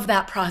love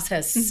that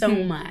process so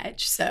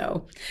much.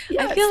 So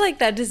yes. I feel like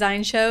that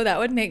design show, that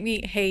would make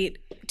me hate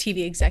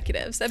TV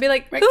executives. I'd be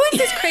like, who is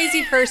this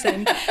crazy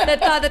person that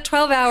thought that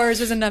 12 hours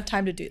was enough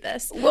time to do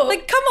this? Well,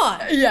 like, come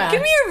on. Yeah.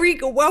 Give me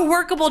a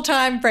workable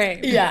time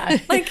frame. Yeah.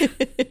 Like,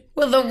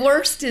 well, the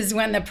worst is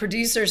when the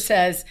producer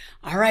says,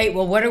 all right,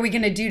 well, what are we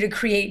going to do to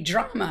create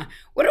drama?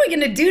 What are we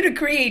going to do to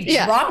create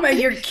drama?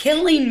 You're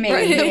killing me.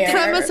 Right. Here. The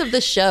premise of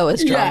the show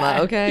is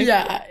drama, okay?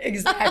 Yeah,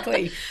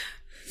 exactly.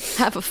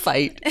 Have a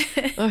fight.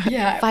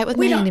 Yeah. Fight with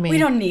we me, don't, we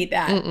don't need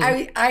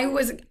that. I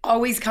was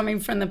always coming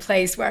from the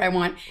place where I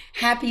want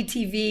happy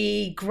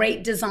TV,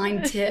 great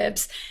design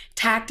tips,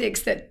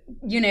 tactics that,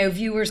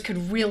 viewers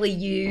could really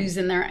use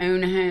in their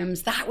own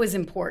homes. That was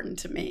important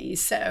to me.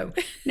 So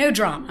no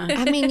drama.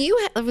 I mean,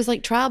 it was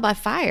like trial by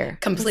fire.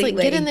 Completely. It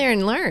was like, get in there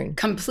and learn.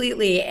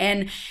 Completely.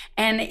 And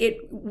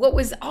what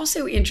was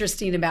also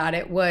interesting about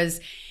it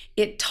was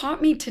it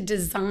taught me to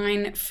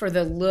design for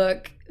the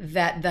look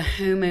that the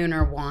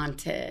homeowner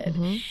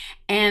wanted.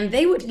 And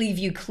they would leave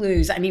you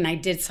clues. I mean, I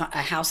did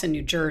a house in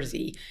New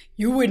Jersey.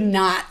 You would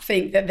not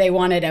think that they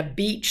wanted a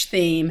beach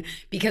theme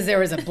because there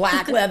was a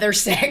black leather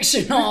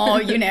sectional,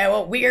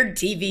 a weird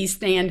TV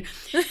stand.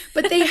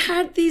 But they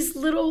had these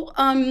little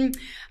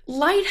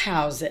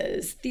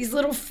lighthouses, these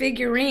little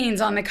figurines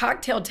on the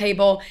cocktail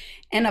table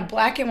and a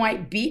black and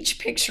white beach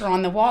picture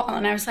on the wall.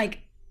 And I was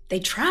like, they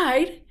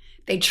tried.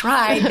 They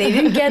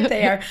didn't get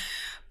there.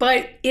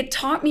 But it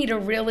taught me to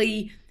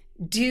really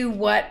do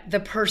what the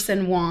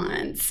person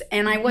wants.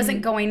 And I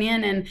wasn't going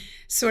in and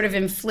sort of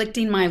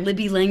inflicting my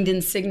Libby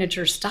Langdon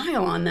signature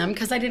style on them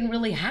because I didn't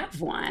really have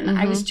one.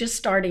 I was just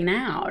starting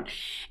out.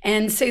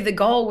 And so the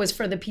goal was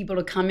for the people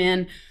to come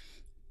in,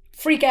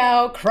 freak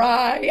out,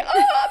 cry,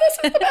 this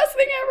is the best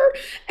thing ever.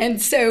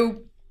 And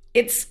so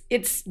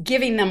it's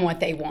giving them what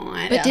they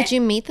want. But did you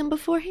meet them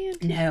beforehand?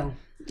 No.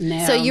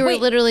 So you were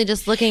literally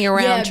just looking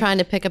around trying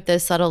to pick up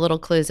those subtle little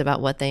clues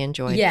about what they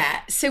enjoyed.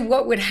 Yeah. So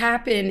what would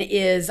happen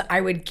is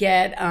I would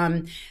get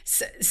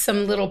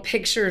some little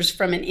pictures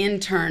from an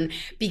intern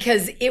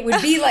because it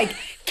would be like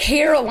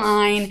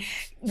Caroline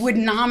would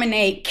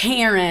nominate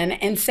Karen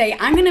and say,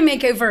 I'm going to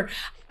make over...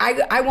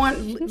 I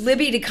want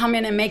Libby to come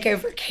in and make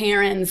over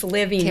Karen's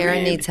living room.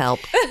 Karen needs help.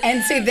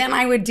 And so then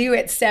I would do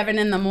at 7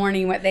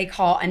 a.m. what they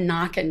call a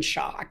knock and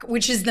shock,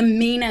 which is the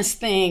meanest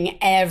thing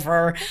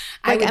ever.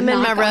 Like, I'm in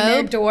my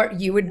robe? Door.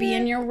 You would be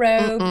in your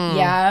robe.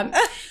 Yeah.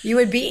 You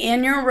would be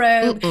in your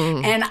robe.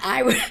 And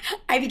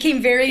I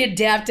became very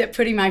adept at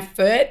putting my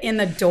foot in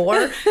the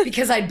door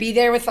because I'd be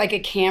there with like a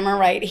camera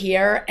right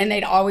here and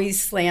they'd always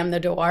slam the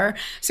door.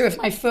 So if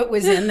my foot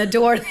was in the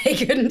door, they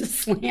couldn't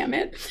slam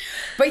it.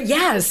 But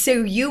yeah, so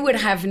you would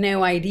have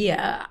no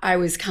idea I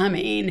was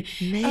coming.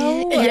 Man,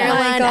 oh my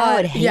God. I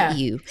would hate Yeah.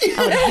 you.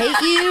 I would hate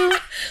you.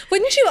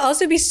 wouldn't you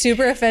also be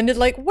super offended?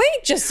 Like,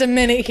 wait just a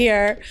minute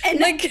here. And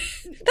like,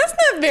 that's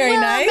not very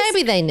nice.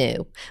 Maybe they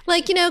knew.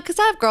 Like, because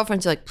I have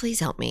girlfriends who are like, please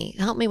help me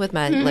with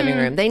my living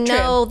room. They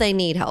know they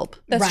need help.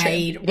 That's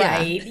right. true.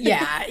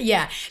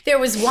 Yeah. There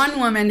was one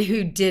woman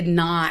who did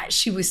not.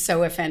 She was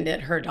so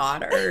offended. Her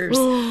daughters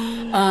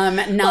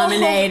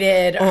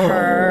nominated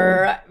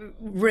her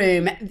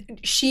room.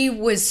 She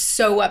was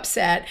so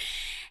upset.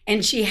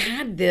 And she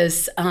had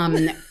this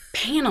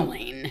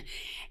paneling.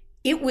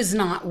 It was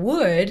not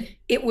wood.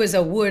 It was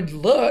a wood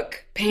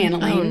look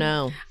paneling. Oh,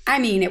 no. I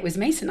mean, it was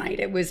masonite.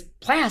 It was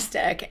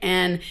plastic.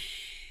 And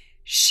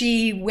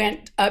she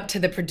went up to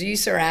the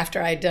producer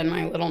after I'd done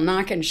my little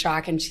knock and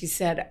shock, and she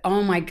said,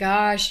 "Oh my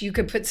gosh, you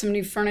could put some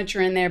new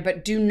furniture in there,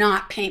 but do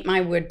not paint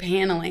my wood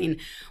paneling."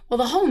 Well,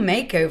 the whole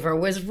makeover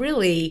was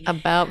really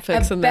about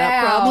fixing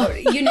that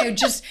problem.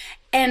 Just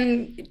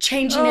and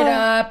changing it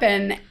up,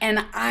 and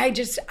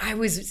I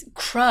was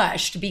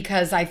crushed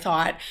because I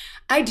thought,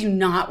 I do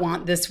not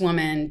want this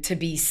woman to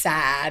be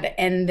sad.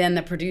 And then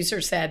the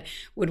producer said,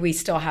 "Would we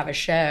still have a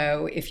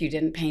show if you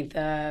didn't paint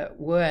the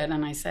wood?"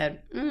 And I said,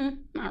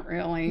 "Not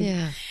really."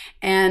 Yeah.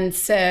 And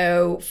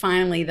so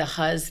finally the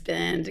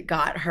husband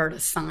got her to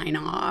sign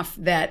off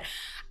that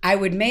I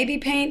would maybe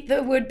paint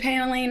the wood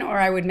paneling or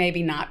I would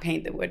maybe not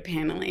paint the wood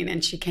paneling.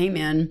 And she came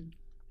in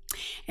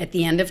at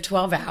the end of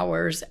 12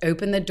 hours,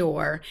 opened the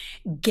door,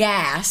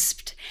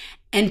 gasped,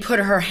 and put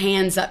her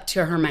hands up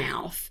to her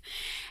mouth.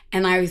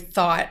 And I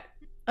thought,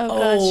 oh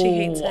God, she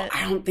hates it.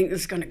 I don't think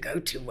this is going to go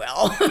too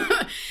well.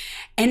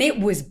 And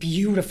it was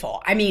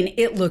beautiful. I mean,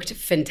 it looked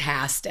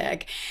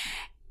fantastic.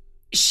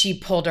 She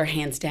pulled her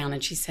hands down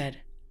and she said,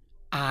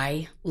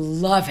 "I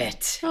love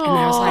it." Aww. And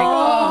I was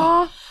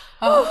like,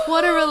 oh,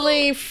 what a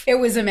relief. it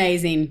was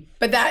amazing.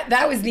 But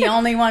that was the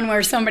only one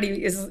where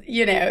somebody is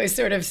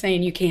sort of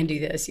saying, "You can't do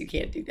this, you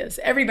can't do this."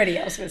 Everybody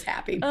else was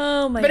happy.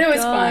 Oh my gosh. But it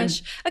was fun.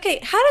 Okay,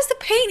 how does the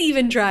paint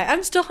even dry?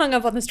 I'm still hung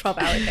up on this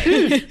 12-hour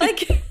thing.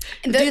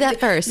 Do that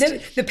first.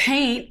 The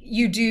paint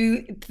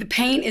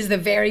is the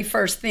very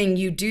first thing.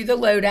 You do the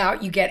load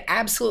out, you get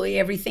absolutely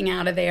everything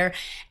out of there,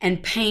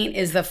 and paint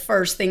is the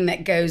first thing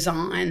that goes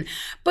on.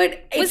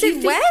 But was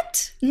it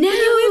wet? No,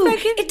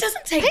 back in? it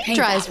doesn't take Paint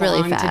dries that really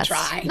long fast. to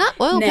dry. Not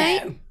oil no.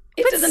 paint.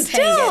 It But doesn't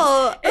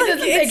still, take it. It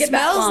doesn't take it that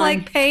smells long.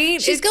 like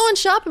paint. She's going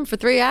shopping for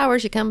 3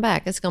 hours. You come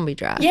back, it's going to be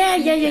dry.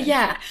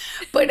 Yeah.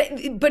 But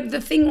the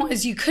thing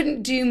was, you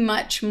couldn't do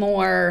much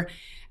more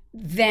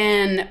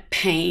than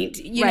paint.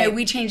 You know, Right.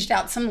 we changed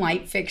out some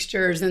light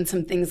fixtures and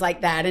some things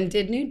like that, and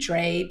did new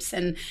drapes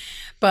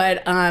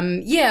But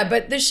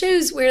the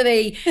shows where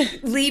they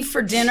leave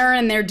for dinner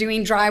and they're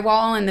doing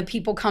drywall and the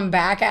people come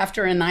back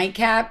after a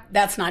nightcap,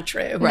 that's not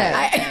true.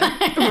 Right.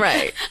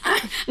 Right.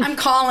 I'm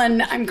calling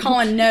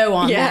no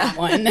on that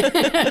one.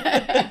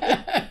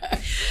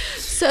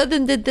 So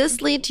then did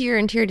this lead to your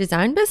interior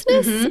design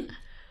business? Mm-hmm.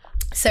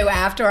 So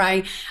after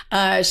I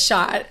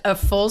shot a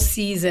full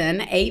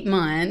season, 8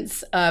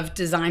 months of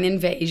Design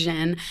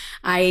Invasion,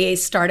 I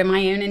started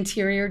my own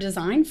interior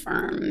design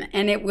firm.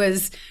 And it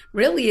was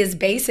really as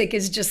basic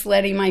as just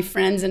letting my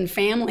friends and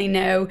family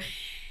know,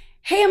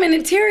 "Hey, I'm an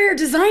interior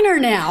designer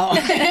now."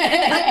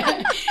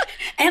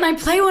 And I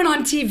play one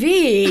on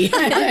TV.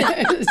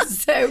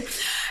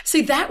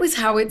 So that was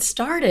how it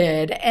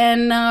started.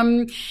 And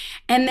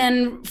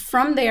then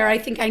from there, I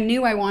think I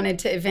knew I wanted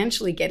to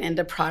eventually get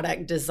into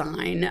product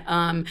design.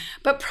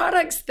 But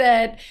products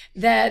that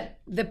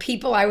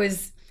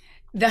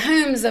the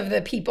homes of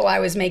the people I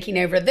was making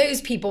over,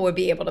 those people would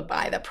be able to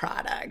buy the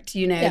product.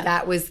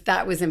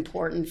 That was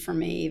important for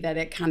me, that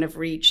it kind of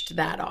reached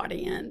that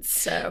audience.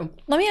 So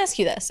Let me ask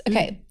you this.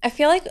 Okay. I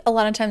feel like a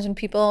lot of times when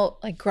people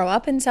grow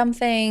up in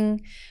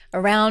something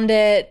around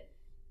it,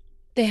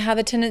 they have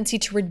a tendency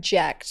to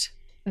reject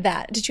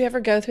that. Did you ever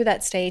go through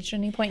that stage at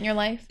any point in your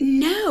life?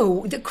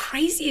 No, the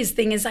craziest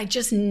thing is I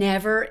just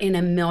never in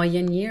a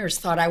million years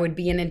thought I would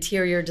be an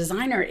interior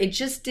designer. It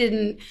just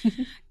didn't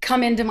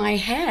come into my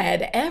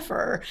head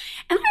ever.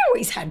 And I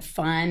always had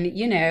fun,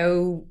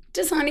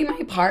 designing my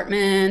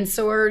apartments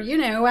or,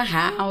 a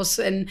house.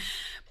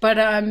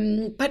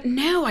 But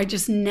no, I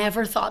just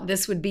never thought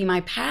this would be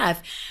my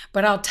path.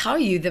 But I'll tell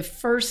you, the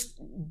first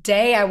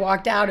day I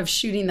walked out of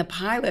shooting the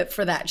pilot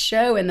for that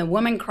show and the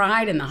woman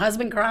cried and the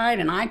husband cried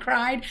and I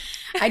cried,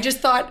 I just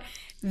thought,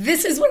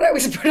 this is what I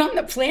was put on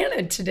the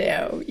planet to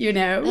do,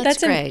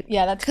 That's great.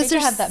 That's because great to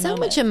there's have that so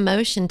moment. much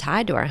emotion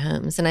tied to our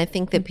homes, and I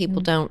think that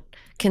people don't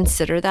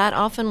consider that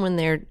often when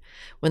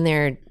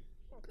they're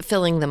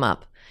filling them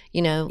up.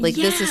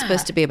 This is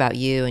supposed to be about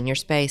you and your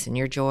space and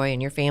your joy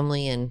and your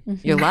family and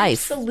your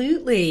life.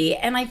 Absolutely.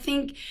 And I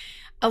think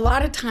a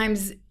lot of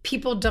times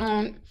people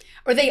don't,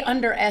 or they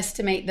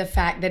underestimate the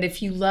fact that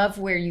if you love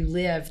where you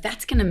live,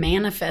 that's going to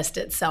manifest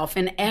itself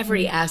in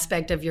every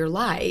aspect of your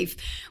life,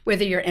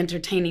 whether you're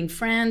entertaining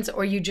friends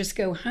or you just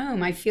go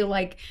home. I feel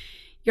like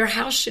your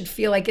house should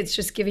feel like it's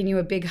just giving you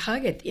a big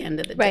hug at the end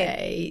of the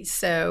day.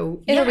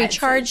 So it'll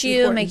recharge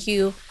you, important. make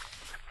you,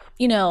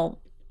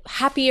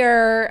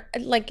 happier. I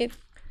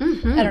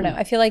don't know.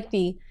 I feel like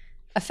the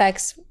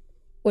effects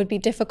would be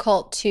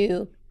difficult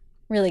to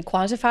really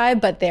quantify,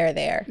 but they're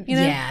there.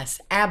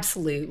 Yes,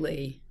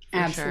 absolutely.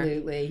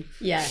 Absolutely.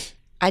 Sure. Yeah.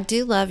 I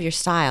do love your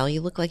style.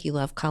 You look like you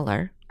love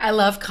color. I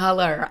love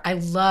color.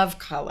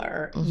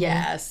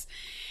 Yes.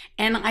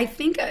 And I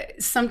think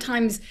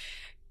sometimes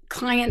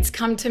clients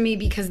come to me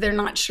because they're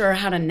not sure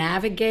how to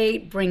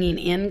navigate bringing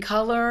in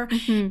color.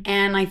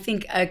 And I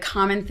think a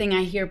common thing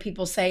I hear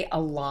people say a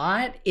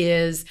lot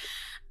is,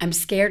 "I'm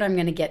scared I'm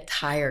going to get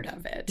tired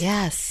of it."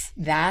 Yes.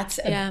 That's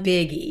a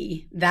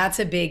biggie.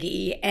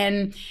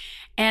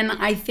 And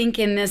I think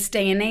in this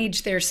day and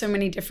age, there's so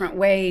many different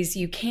ways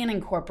you can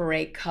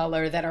incorporate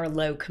color that are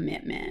low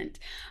commitment.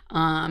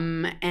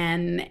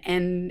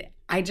 And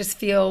I just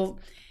feel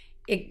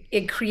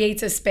it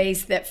creates a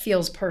space that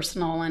feels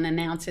personal and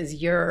announces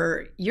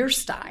your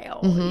style,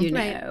 you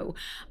know.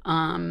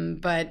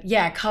 But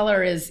yeah,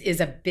 color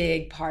is a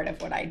big part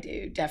of what I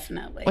do,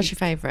 definitely. What's your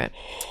favorite?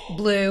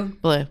 Blue.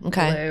 Blue.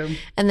 Okay. Blue.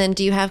 And then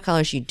do you have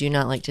colors you do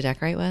not like to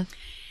decorate with?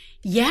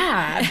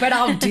 Yeah, but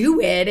I'll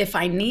do it if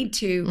I need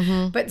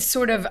to. But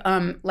sort of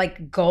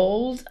like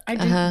gold,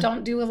 I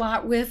don't do a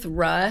lot with.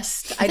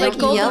 Rust, I Like don't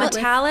gold yellow,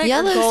 metallic or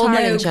Yellow's gold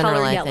hard in no, general,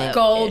 color I yellow? think.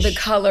 gold, the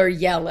color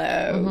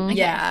yellow.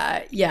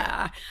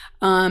 Yeah.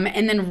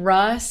 And then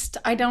rust,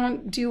 I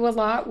don't do a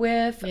lot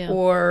with,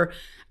 or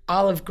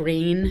olive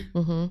green.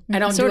 I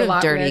don't Sort do a of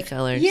lot dirty with.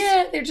 colors.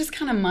 Yeah, they're just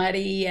kind of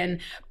muddy,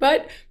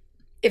 but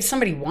if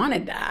somebody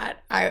wanted that,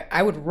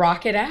 I would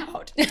rock it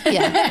out.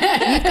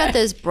 Yeah. You've got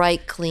those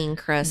bright, clean,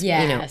 crisp,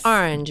 Yes.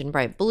 orange and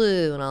bright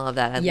blue and all of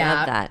that. I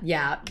love that.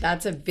 Yeah,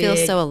 that's a big.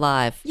 Feels so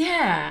alive.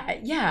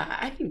 Yeah,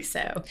 I think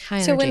so.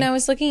 High So when energy. I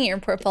was looking at your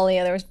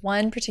portfolio, there was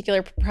one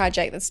particular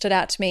project that stood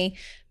out to me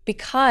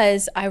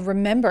because I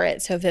remember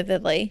it so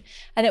vividly,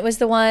 and it was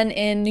the one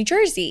in New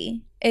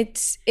Jersey.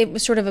 It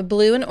was sort of a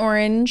blue and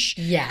orange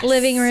Yes.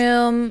 living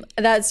room.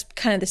 That's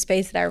kind of the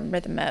space that I remember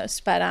the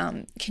most. But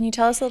can you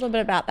tell us a little bit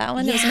about that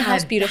one? It was in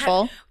House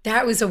Beautiful.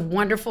 That was a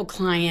wonderful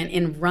client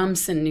in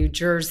Rumson, New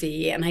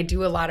Jersey. And I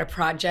do a lot of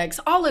projects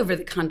all over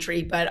the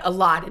country, but a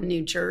lot in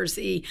New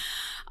Jersey.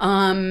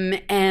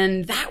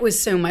 And that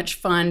was so much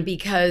fun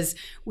because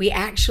we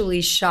actually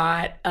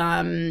shot,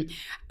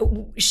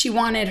 she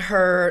wanted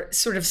her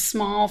sort of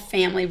small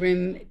family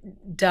room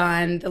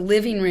done, the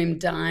living room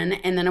done,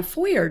 and then a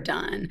foyer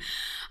done.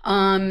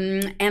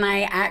 And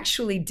I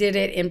actually did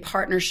it in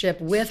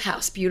partnership with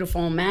House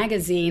Beautiful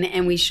magazine,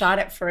 and we shot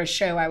it for a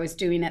show I was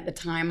doing at the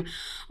time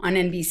on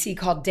NBC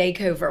called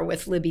Dakeover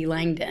with Libby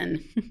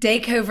Langdon.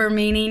 Dakeover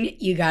meaning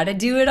you got to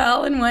do it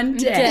all in one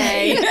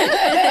day.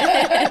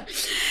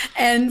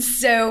 And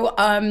so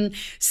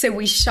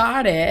we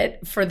shot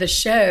it for the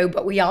show,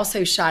 but we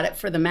also shot it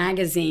for the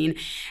magazine.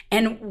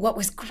 And what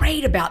was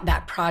great about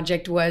that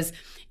project was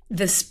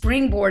the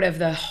springboard of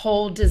the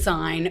whole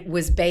design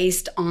was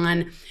based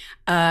on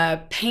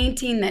a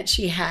painting that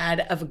she had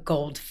of a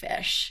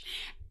goldfish.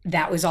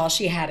 That was all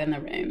she had in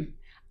the room.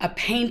 A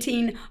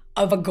painting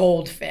of a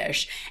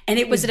goldfish. And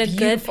it was it a good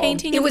beautiful.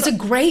 painting? It was a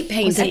great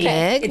painting. Was it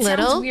big, It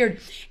little? sounds weird.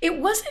 It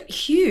wasn't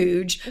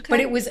huge, but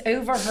it was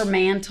over her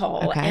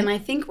mantle. Okay. And I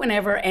think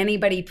whenever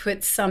anybody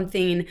puts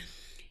something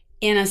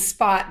in a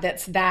spot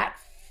that's that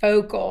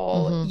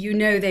focal, you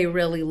know they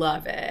really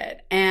love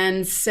it.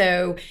 And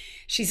so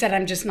she said,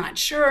 I'm just not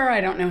sure. I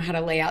don't know how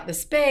to lay out the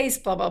space,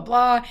 blah, blah,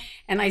 blah.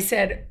 And I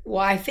said, well,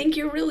 I think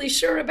you're really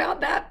sure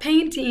about that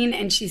painting.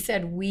 And she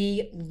said,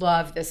 we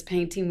love this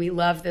painting. We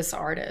love this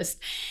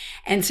artist.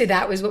 And so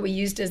that was what we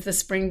used as the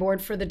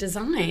springboard for the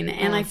design.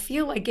 And I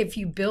feel like if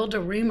you build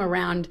a room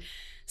around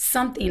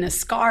something, a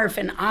scarf,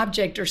 an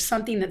object, or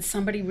something that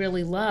somebody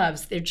really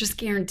loves, they're just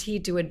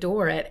guaranteed to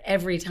adore it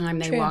every time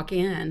they walk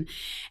in.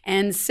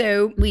 And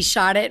so we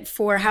shot it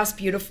for House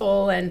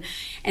Beautiful, and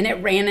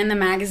it ran in the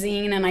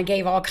magazine, and I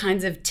gave all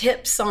kinds of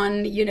tips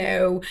on,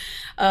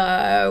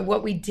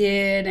 what we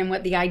did and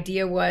what the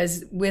idea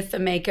was with the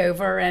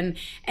makeover.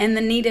 And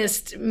the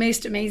neatest,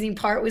 most amazing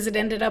part was it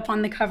ended up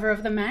on the cover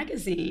of the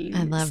magazine.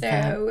 I love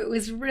that. So it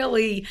was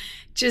really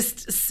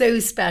just so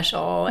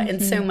special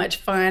and so much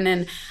fun.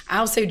 And I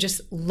also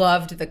just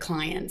loved the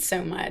clients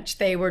so much.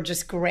 They were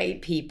just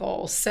great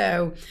people.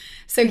 So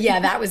yeah,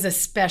 that was a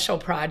special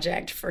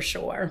project for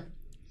sure.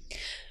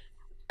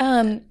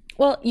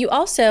 Well, you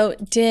also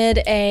did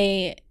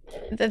I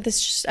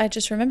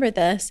just remembered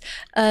this,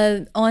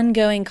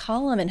 ongoing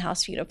column in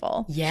House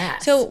Beautiful.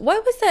 Yes. So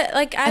what was that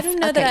like? I don't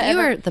know that you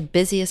are the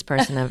busiest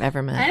person I've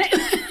ever met.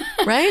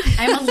 Right?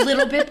 I'm a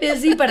little bit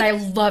busy, but I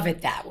love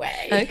it that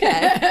way.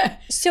 Okay.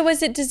 So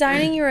was it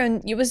designing your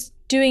own? It was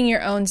doing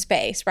your own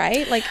space,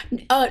 right? Like,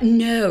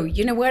 No,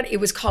 you know what?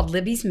 It was called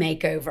Libby's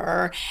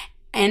Makeover.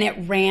 And it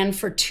ran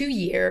for 2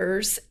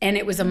 years, and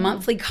it was a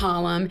monthly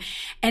column.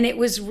 And it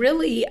was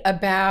really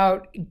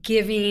about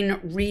giving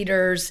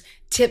readers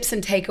tips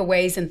and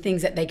takeaways and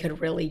things that they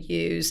could really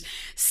use.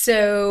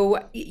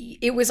 So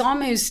it was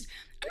almost,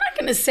 I'm not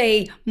going to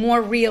say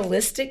more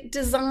realistic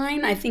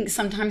design. I think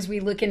sometimes we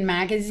look in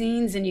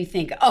magazines and you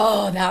think,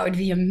 oh, that would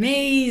be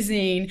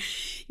amazing,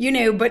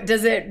 but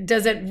does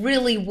it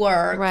really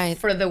work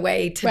for the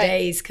way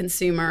today's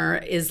consumer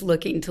is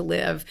looking to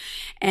live?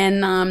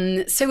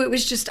 And so it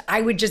was just,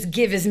 I would just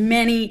give as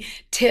many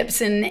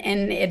tips and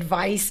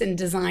advice and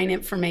design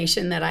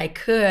information that I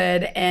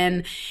could.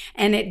 And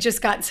it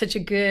just got such a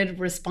good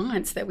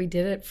response that we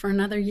did it for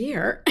another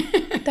year.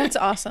 that's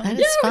awesome. That is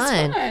it was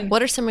fun. fun.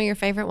 What are some of your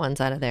favorite ones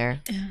out of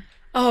there?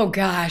 Oh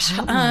gosh.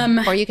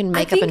 Or you can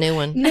make up a new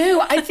one.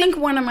 No, I think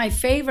one of my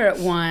favorite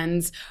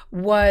ones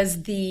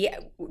was the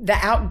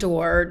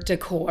outdoor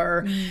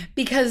decor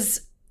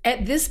because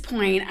At this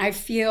point, I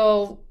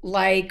feel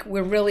like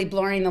we're really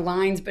blurring the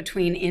lines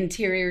between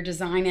interior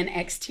design and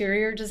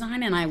exterior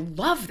design, and I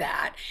love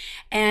that.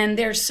 And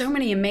there's so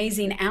many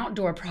amazing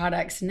outdoor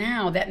products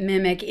now that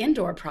mimic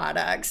indoor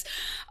products,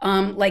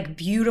 like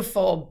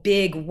beautiful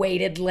big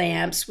weighted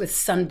lamps with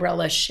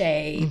sunbrella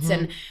shades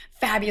and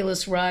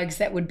fabulous rugs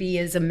that would be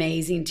as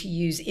amazing to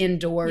use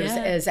indoors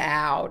as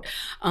out,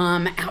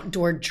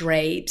 outdoor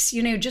drapes,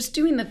 just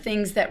doing the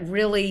things that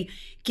really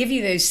give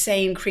you those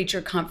same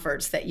creature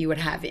comforts that you would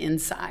have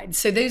inside.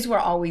 So those were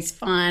always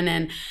fun.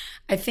 And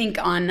I think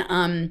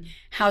on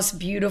House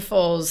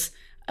Beautiful's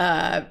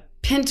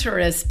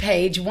Pinterest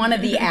page, one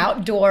of the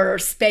outdoor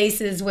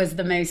spaces was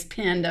the most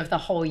pinned of the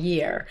whole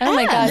year. Oh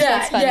my gosh,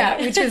 that's funny. Yeah,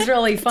 which was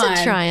really fun.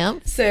 It's a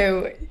triumph.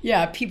 So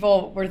yeah,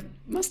 people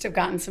must have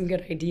gotten some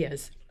good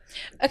ideas.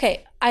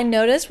 Okay, I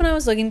noticed when I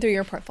was looking through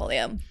your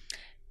portfolio,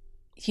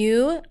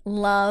 you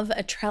love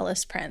a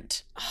trellis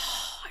print.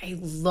 I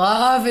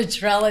love a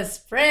trellis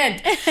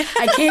print.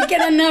 I can't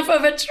get enough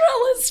of a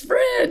trellis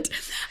print.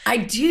 I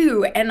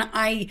do. And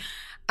I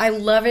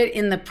love it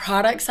in the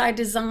products I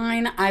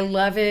design. I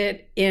love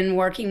it in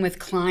working with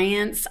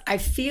clients. I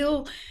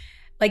feel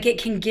like it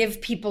can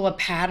give people a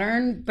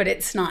pattern, but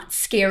it's not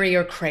scary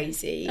or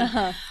crazy.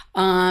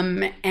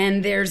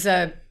 And there's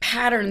a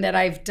pattern that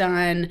I've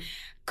done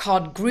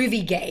called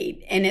Groovy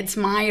Gate, and it's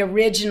my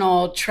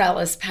original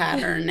trellis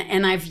pattern,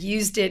 and I've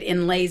used it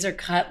in laser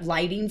cut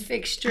lighting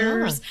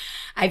fixtures.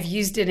 I've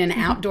used it in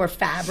outdoor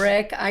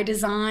fabric I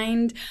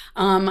designed.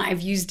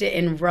 I've used it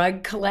in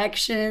rug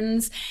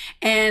collections,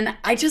 and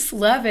I just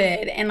love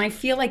it, and I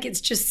feel like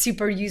it's just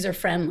super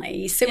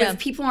user-friendly. So if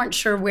people aren't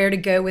sure where to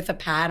go with a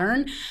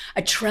pattern,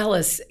 a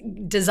trellis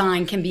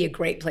design can be a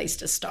great place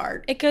to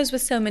start. It goes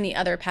with so many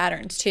other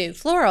patterns too.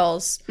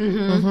 Florals,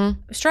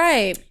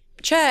 stripe,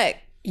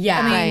 check.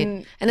 Yeah.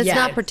 Right. And it's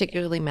not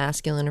particularly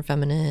masculine or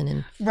feminine.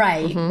 And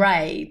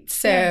Right.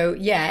 So,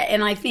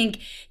 and I think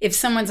if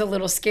someone's a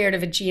little scared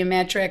of a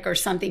geometric or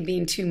something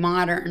being too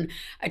modern,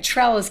 a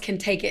trellis can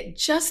take it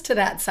just to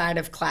that side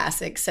of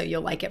classic, so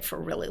you'll like it for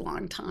a really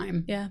long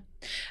time. Yeah.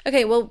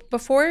 Okay, well,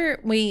 before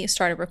we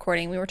started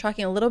recording, we were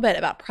talking a little bit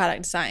about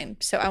product design.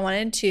 So I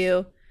wanted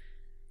to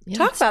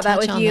talk about that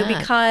with you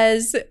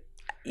because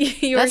you were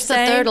saying... That's the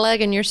third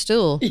leg in your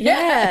stool.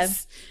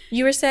 Yes.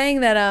 You were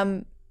saying that...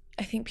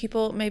 I think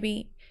people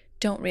maybe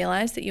don't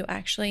realize that you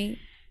actually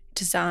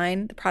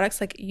design the products.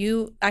 Like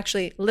you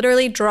actually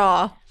literally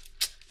draw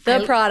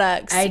the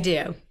products. I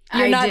do.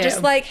 You're not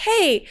just like,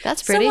 hey,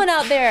 that's pretty. Someone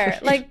out there,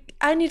 like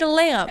I need a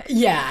lamp.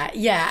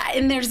 Yeah.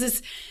 And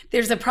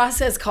there's a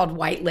process called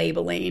white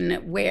labeling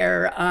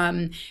where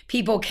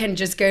people can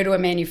just go to a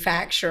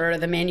manufacturer.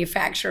 The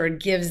manufacturer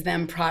gives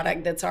them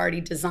product that's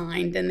already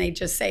designed, and they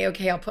just say,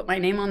 okay, I'll put my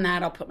name on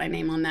that. I'll put my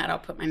name on that. I'll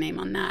put my name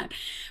on that.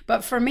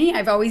 But for me,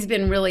 I've always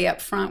been really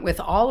upfront with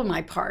all of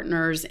my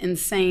partners in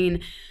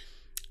saying,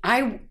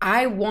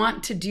 I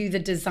want to do the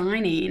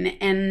designing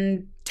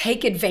and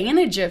take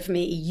advantage of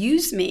me,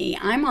 use me.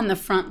 I'm on the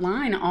front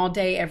line all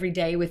day, every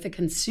day with the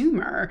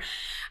consumer.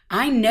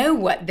 I know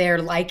what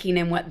they're liking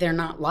and what they're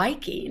not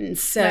liking.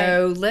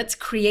 So let's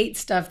create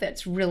stuff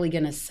that's really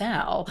going to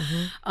sell.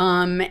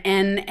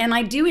 And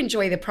I do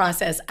enjoy the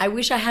process. I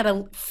wish I had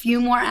a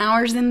few more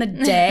hours in the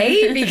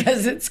day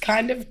because it's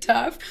kind of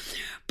tough.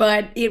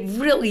 But it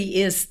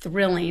really is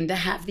thrilling to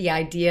have the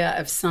idea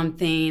of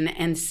something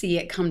and see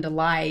it come to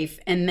life,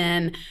 and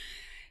then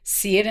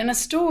see it in a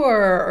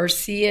store or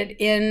see it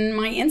in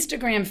my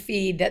Instagram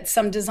feed that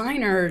some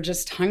designer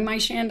just hung my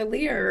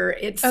chandelier.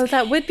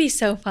 That would be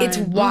so fun. It's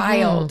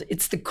wild.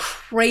 It's the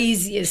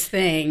craziest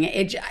thing.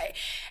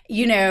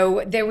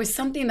 There was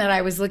something that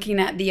I was looking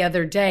at the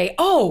other day.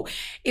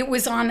 It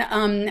was on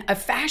a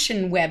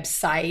fashion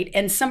website,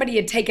 and somebody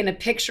had taken a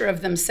picture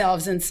of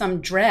themselves in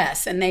some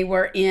dress, and they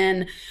were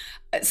in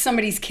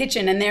somebody's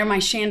kitchen, and there my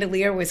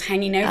chandelier was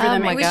hanging over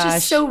them. It was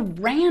just so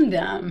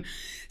random.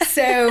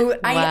 So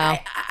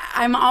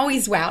I'm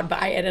always wowed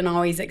by it and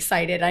always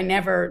excited. I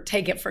never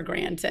take it for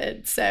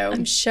granted. So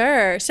I'm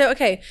sure. So,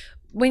 okay,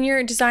 when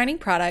you're designing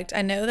product,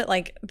 I know that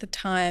like the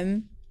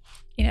time,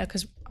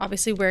 because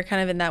obviously we're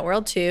kind of in that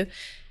world too,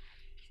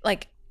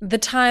 like the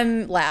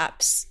time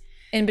lapse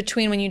in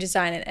between when you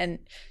design it. And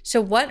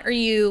so what are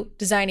you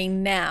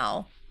designing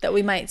now that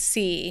we might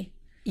see?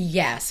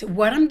 Yes.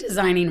 What I'm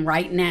designing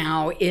right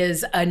now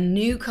is a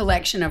new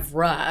collection of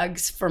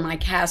rugs for my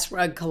Cass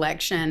rug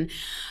collection.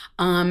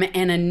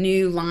 And a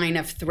new line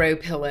of throw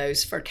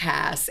pillows for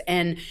Cass.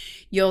 And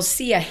you'll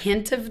see a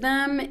hint of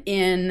them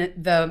in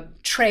the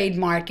trade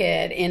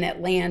market in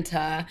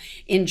Atlanta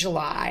in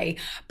July,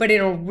 but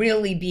it'll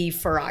really be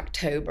for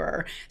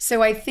October.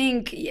 So I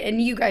think,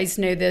 and you guys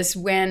know this,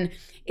 when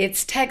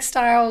it's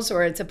textiles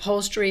or it's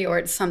upholstery or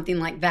it's something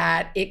like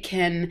that, it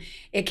can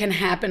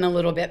happen a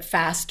little bit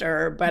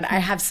faster. But I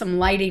have some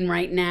lighting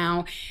right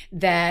now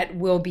that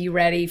will be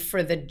ready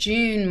for the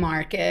June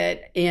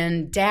market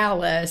in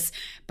Dallas,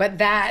 but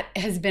that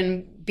has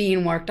been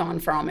being worked on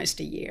for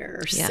almost a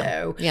year.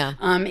 So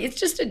it's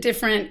just a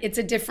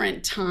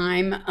different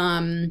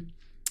time.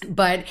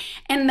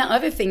 And the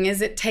other thing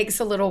is it takes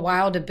a little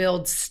while to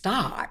build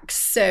stock.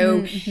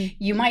 So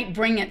you might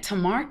bring it to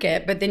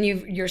market, but then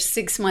you're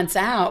 6 months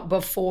out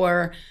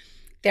before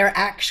they're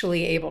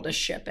actually able to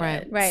ship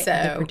it. Right. So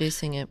They're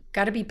producing it.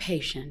 got to be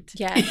patient.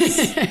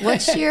 Yes.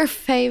 What's your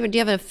favorite? Do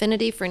you have an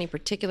affinity for any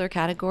particular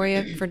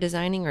category for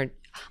designing, or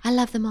I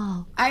love them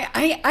all?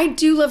 I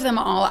do love them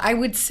all. I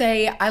would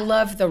say I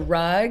love the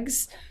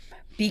rugs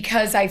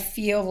because I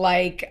feel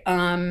like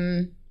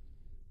in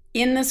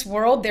this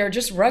world, they're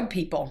just rug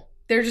people.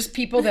 They're just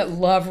people that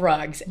love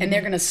rugs, and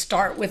they're going to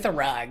start with a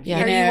rug.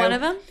 Yeah. Are you one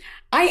of them?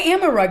 I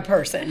am a rug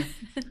person.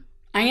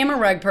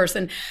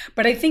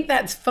 But I think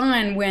that's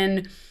fun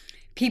when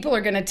people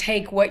are going to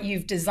take what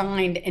you've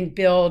designed and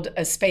build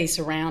a space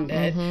around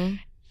it.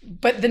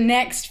 But the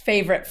next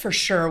favorite for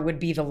sure would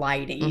be the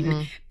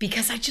lighting,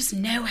 because I just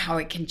know how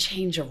it can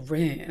change a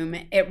room.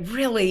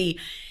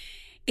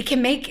 It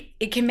can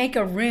make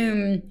a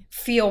room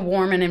feel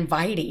warm and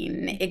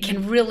inviting. It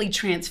can really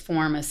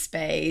transform a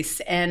space,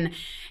 and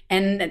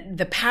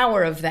the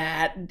power of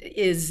that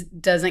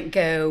doesn't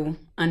go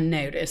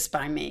unnoticed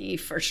by me,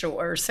 for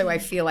sure. So I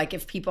feel like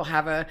if people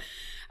have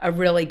a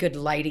really good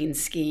lighting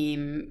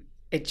scheme,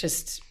 it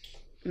just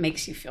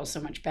makes you feel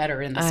so much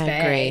better in the space. I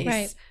agree.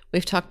 Right.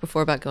 We've talked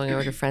before about going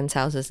over to friends'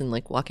 houses and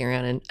like walking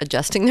around and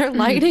adjusting their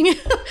lighting,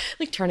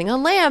 like turning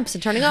on lamps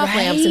and turning off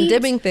lamps and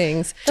dimming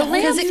things. The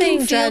lamp Because it thing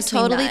can feel drives me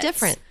totally nuts.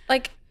 different.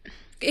 Like,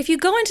 if you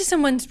go into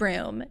someone's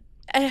room,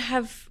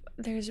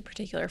 there's a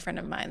particular friend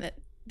of mine that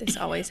this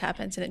always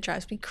happens, and it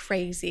drives me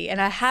crazy.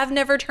 And I have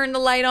never turned the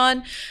light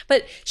on,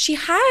 but she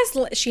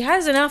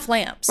has enough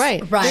lamps.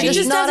 Right. She They're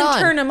just not doesn't on.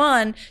 turn them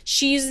on.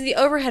 She uses the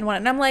overhead one,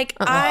 and I'm like,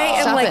 I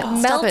am Stop like it. Stop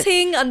it.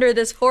 melting under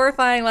this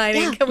horrifying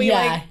lighting. Yeah. Can we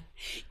like?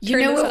 You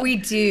turn know this what up? we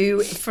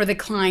do for the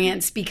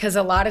clients, because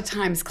a lot of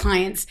times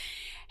clients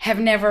have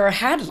never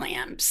had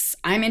lamps.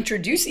 I'm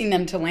introducing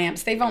them to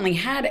lamps. They've only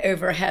had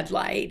overhead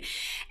light.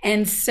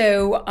 And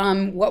so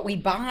what we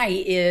buy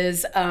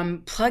is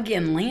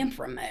plug-in lamp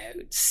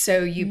remotes.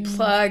 So you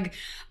plug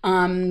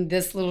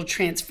this little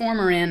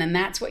transformer in, and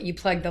that's what you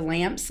plug the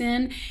lamps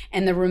in.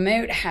 And the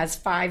remote has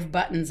 5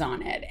 buttons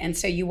on it. And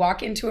so you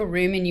walk into a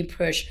room and you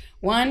push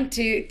 1,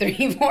 2,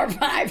 3, 4,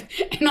 5,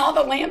 and all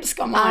the lamps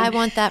come on. I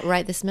want that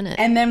right this minute.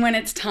 And then when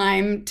it's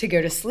time to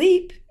go to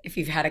sleep, if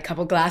you've had a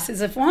couple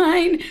glasses of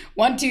wine,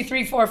 1, 2,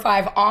 3, 4,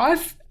 5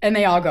 off, and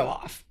they all go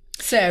off.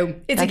 So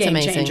it's That's a game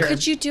amazing. changer.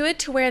 Could you do it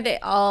to where they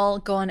all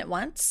go on at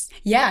once?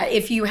 Yeah,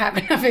 if you have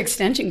enough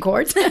extension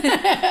cords.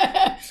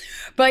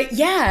 But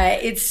yeah,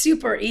 it's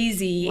super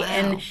easy.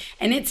 Wow.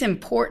 And it's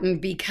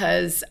important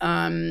because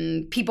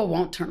people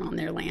won't turn on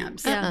their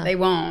lamps. Yeah. They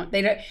won't.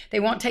 They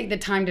won't take the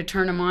time to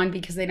turn them on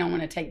because they don't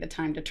want to take the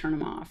time to turn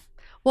them off.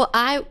 Well,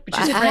 Which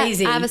is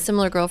crazy. I have a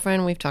similar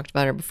girlfriend. We've talked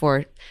about her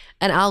before.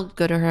 And I'll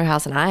go to her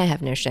house and I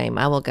have no shame.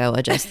 I will go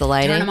adjust the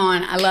lighting. Turn them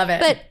on. I love it.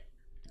 But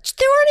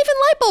there aren't even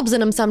light bulbs in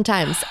them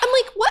sometimes. I'm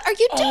like, what are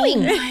you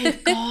doing? Oh my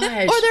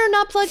gosh. Or they're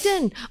not plugged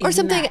in or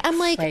Isn't something. that I'm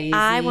like, crazy?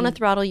 I want to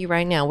throttle you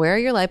right now. Where are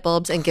your light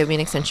bulbs? And give me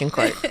an extension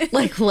cord.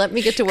 Like, let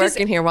me get to work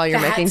in here while you're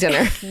making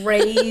dinner.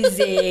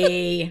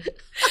 Crazy.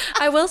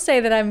 I will say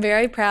that I'm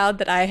very proud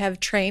that I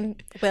have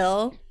trained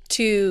Will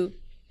to,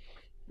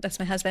 that's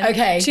my husband.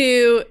 Okay.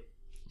 To,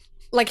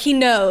 like, he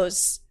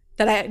knows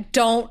that I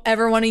don't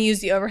ever want to use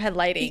the overhead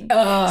lighting.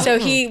 So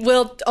he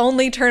will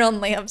only turn on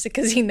lamps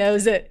because he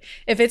knows that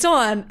if it's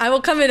on, I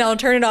will come in, I'll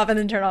turn it off, and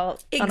then turn on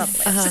the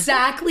lamps.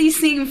 Exactly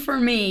same for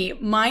me.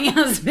 My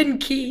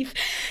husband, Keith,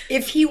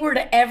 if he were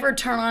to ever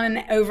turn on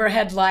an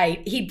overhead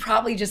light, he'd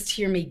probably just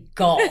hear me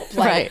gulp.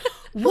 Like, Right.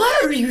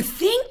 what are you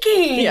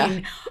thinking?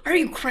 Yeah. Are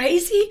you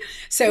crazy?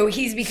 So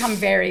he's become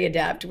very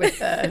adept with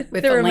the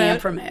remote?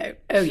 lamp remote.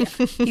 Oh yeah,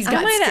 he's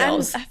got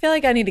skills. I feel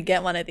like I need to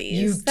get one of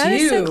these. You That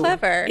is so do.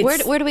 clever.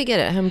 Where do we get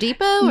it? Home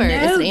Depot or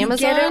is No, it you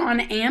Amazon? get it on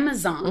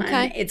Amazon.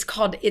 Okay. It's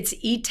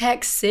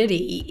Etek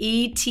City,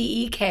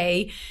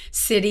 ETEK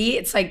City.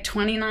 It's like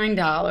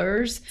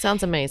 $29.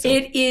 Sounds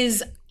amazing.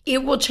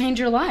 It will change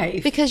your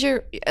life. Because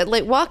you're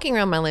like walking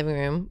around my living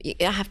room,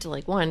 I have to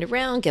like wind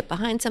around, get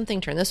behind something,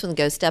 turn this one,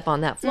 go step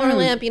on that floor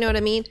lamp. You know what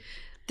I mean?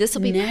 This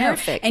will be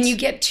perfect. And you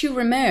get 2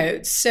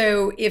 remotes.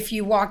 So if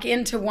you walk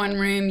into one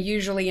room,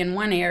 usually in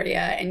one area,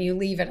 and you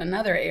leave at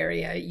another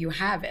area, you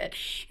have it.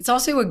 It's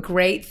also a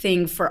great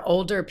thing for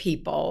older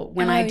people.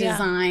 When I yeah.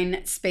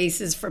 design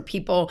spaces for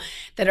people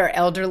that are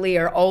elderly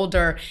or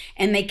older,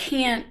 and they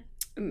can't,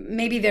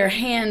 maybe their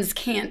hands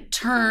can't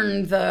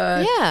turn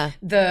the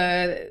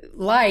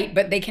light,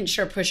 but they can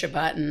sure push a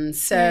button.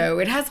 So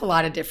it has a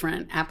lot of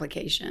different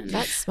applications.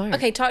 That's smart.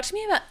 Okay, talk to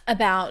me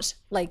about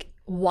like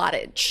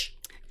wattage.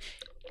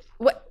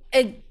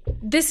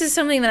 This is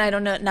something that I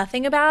don't know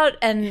nothing about,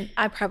 and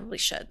I probably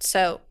should.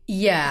 So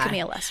Yeah. Give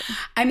me a lesson.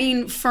 I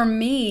mean, for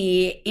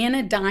me, in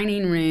a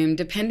dining room,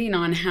 depending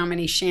on how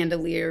many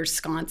chandeliers,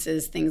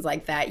 sconces, things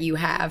like that you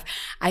have,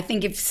 I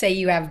think if, say,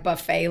 you have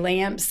buffet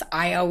lamps,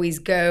 I always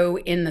go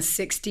in the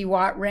 60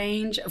 watt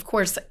range. Of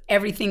course,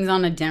 everything's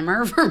on a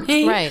dimmer for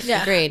me. Right.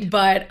 Yeah. Agreed.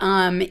 But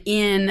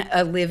in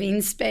a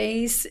living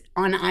space,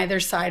 on either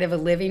side of a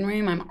living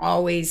room, I'm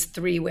always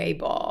 3-way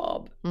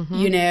bulb.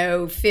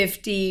 Mm-hmm.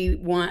 50,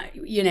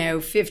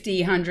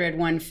 100,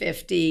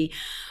 150.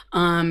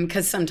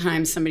 Because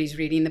sometimes somebody's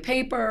reading the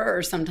paper,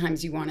 or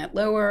sometimes you want it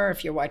lower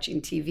if you're watching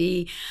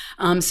TV.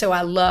 So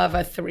I love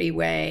a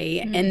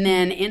 3-way. Mm-hmm. And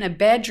then in a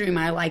bedroom,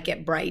 I like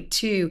it bright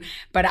too.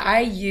 But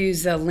I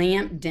use a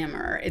lamp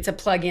dimmer. It's a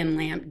plug-in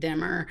lamp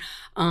dimmer.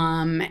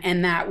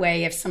 And that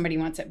way, if somebody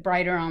wants it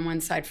brighter on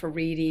one side for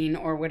reading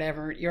or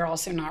whatever, you're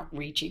also not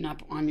reaching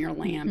up on your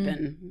lamp,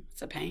 and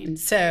it's a pain.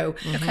 So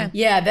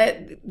yeah,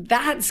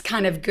 that's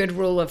kind of good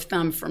rule of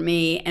thumb for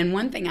me. And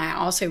one thing I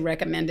also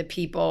recommend to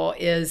people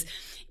is,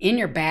 in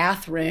your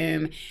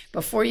bathroom,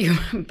 before you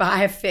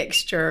buy a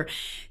fixture,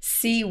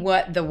 see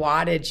what the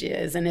wattage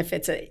is. And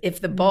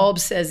if the bulb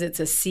says it's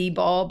a C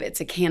bulb,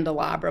 it's a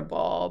candelabra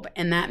bulb.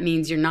 And that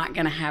means you're not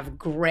going to have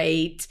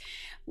great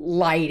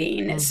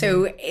lighting. Mm-hmm.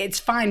 So it's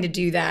fine to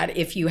do that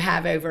if you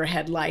have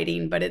overhead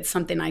lighting, but it's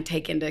something I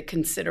take into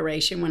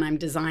consideration when I'm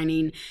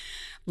designing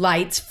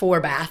lights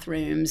for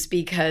bathrooms,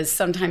 because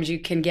sometimes you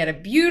can get a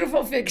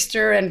beautiful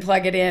fixture and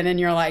plug it in and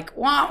you're like,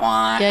 wah,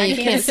 wah. Yeah, you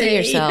can't see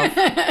yourself.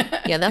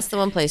 Yeah, that's the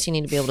one place you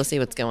need to be able to see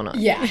what's going on.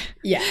 Yeah,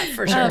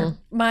 for sure.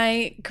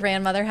 My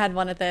grandmother had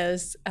one of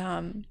those,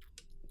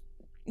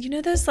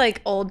 those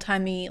like old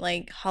timey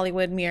like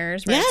Hollywood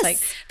mirrors where it's like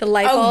the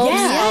light bulbs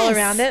all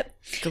around it.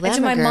 Glamour and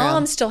so my girl.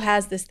 mom still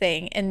has this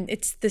thing, and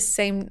it's the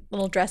same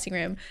little dressing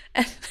room.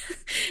 And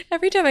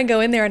every time I go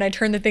in there and I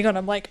turn the thing on,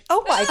 I'm like,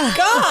 oh my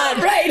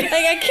God, right. Like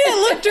I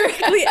can't look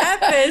directly at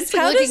this.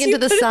 How looking into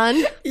the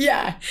sun?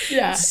 Yeah.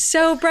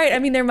 So bright. I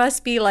mean, there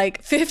must be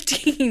like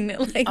 15,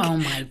 like oh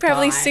my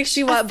probably gosh.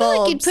 60 I watt feel bulbs.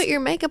 like you'd put your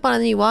makeup on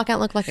and then you walk out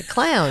and look like a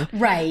clown.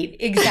 Right,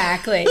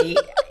 exactly.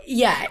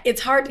 Yeah,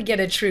 it's hard to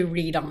get a true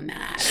read on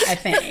that, I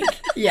think.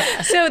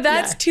 Yeah. So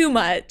that's too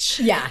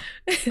much. Yeah.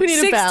 We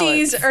need a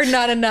balance. 60s are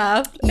not enough.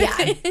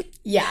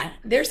 Yeah.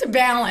 There's a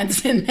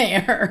balance in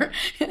there.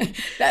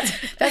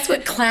 That's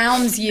what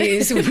clowns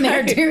use when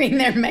they're doing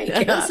their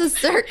makeup. That's a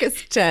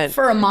circus tent.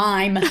 For a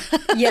mime.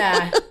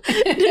 Yeah.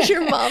 Does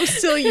your mom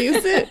still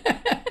use it?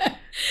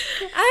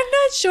 I'm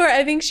not sure.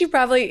 I think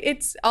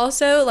it's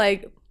also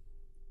like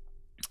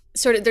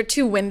sort of, there are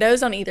 2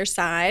 windows on either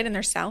side, and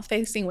they're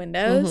south-facing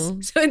windows.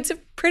 Mm-hmm. So it's a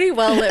pretty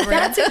well-lit room.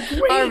 That's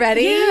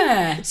already.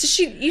 Yeah.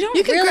 So you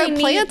can really grow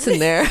plants in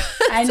there.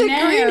 I know.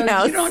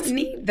 Greenhouse. You don't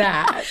need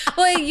that.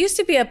 Well, it used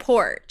to be a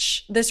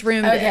porch, this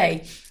room did.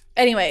 Okay.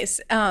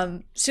 Anyways,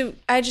 so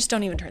I just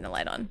don't even turn the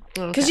light on.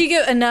 Because you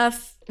get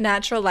enough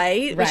natural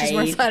light, which is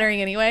more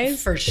flattering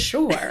anyways. For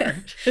sure.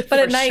 But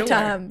at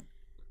nighttime,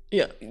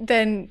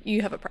 then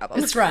you have a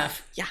problem. It's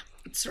rough. Yeah.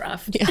 It's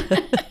rough. Yeah.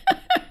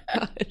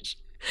 Gosh.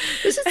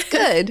 This is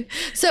good.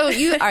 So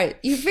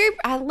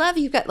I love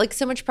you've got like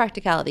so much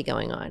practicality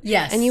going on.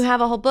 Yes. And you have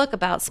a whole book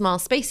about small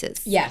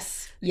spaces.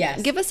 Yes.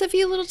 Give us a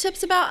few little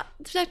tips about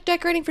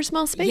decorating for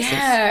small spaces.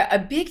 Yeah, a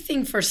big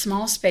thing for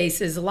small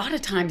spaces, a lot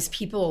of times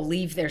people will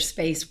leave their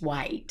space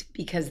white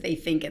because they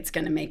think it's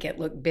going to make it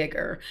look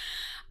bigger.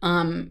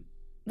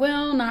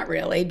 Well, not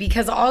really,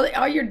 because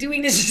all you're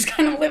doing is just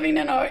kind of living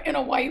in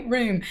a white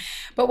room.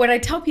 But what I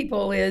tell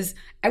people is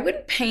I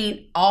wouldn't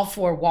paint all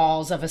 4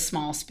 walls of a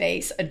small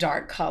space a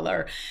dark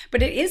color,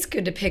 but it is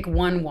good to pick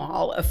one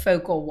wall, a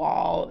focal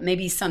wall,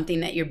 maybe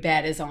something that your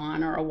bed is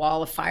on or a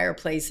wall a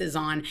fireplace is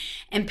on,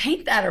 and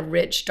paint that a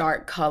rich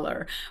dark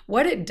color.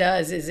 What it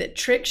does is it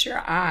tricks your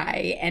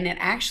eye, and it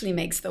actually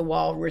makes the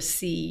wall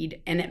recede,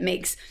 and it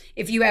makes,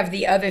 if you have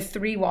the other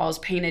 3 walls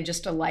painted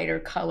just a lighter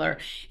color,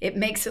 it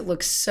makes it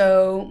look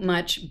so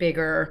much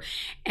bigger.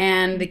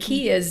 And the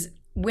key is,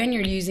 when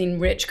you're using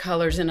rich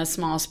colors in a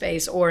small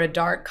space or a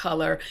dark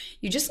color,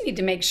 you just need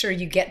to make sure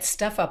you get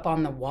stuff up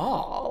on the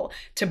wall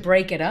to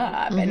break it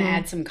up and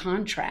add some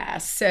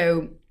contrast.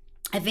 So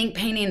I think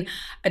painting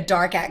a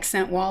dark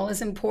accent wall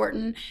is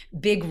important.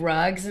 Big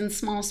rugs in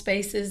small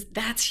spaces,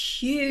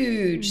 that's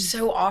huge.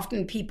 So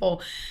often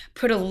people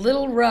put a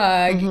little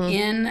rug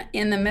in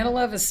the middle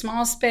of a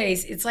small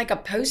space. It's like a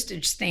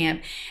postage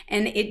stamp,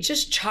 and it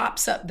just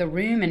chops up the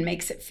room and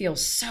makes it feel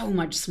so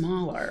much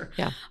smaller.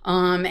 Yeah.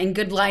 And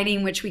good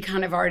lighting, which we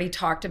kind of already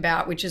talked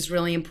about, which is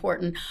really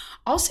important.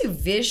 Also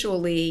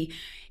visually,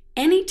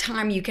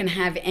 anytime you can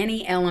have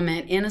any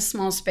element in a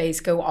small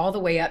space go all the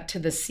way up to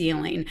the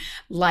ceiling,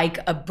 like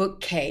a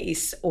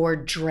bookcase or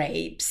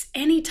drapes,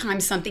 anytime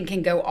something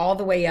can go all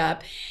the way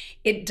up,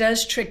 it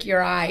does trick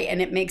your eye,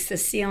 and it makes the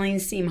ceiling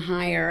seem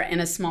higher and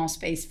a small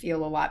space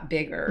feel a lot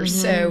bigger.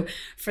 So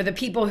for the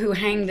people who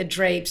hang the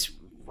drapes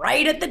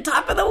right at the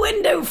top of the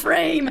window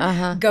frame,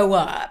 go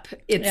up.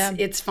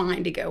 It's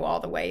fine to go all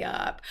the way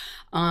up.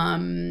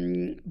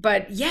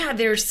 But yeah,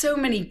 there's so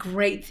many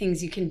great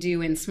things you can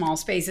do in small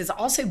spaces.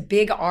 Also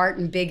big art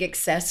and big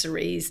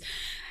accessories.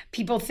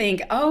 people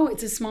think, oh,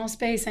 it's a small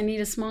space. I need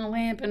a small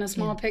lamp and a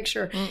small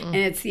picture. And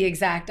it's the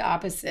exact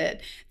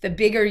opposite. The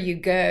bigger you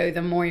go,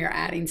 the more you're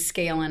adding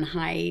scale and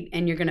height,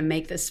 and you're going to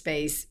make the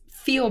space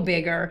feel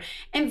bigger,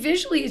 and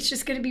visually it's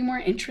just going to be more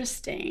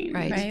interesting.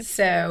 Right.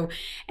 So,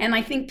 and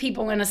I think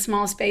people in a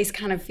small space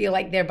kind of feel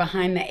like they're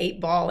behind the 8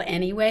 ball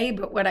anyway,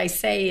 but what I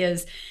say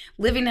is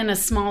living in a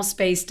small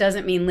space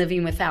doesn't mean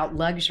living without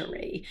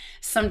luxury.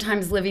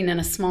 Sometimes living in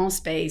a small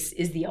space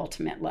is the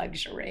ultimate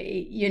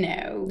luxury, you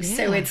know.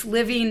 So it's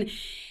living,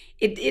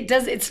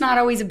 it's not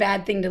always a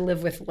bad thing to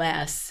live with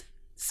less.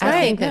 So,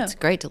 I think that's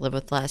great to live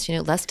with less,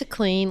 less to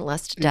clean,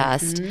 less to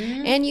dust,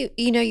 and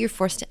you're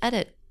forced to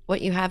edit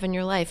what you have in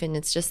your life, and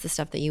it's just the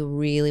stuff that you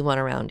really want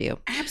around you.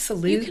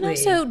 Absolutely. You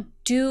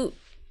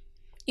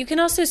can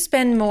also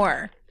spend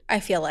more, I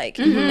feel like,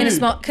 in a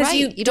small, because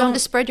you don't have to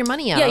spread your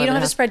money out. Yeah, you don't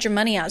have to spread your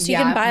money out. So you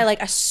can buy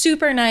like a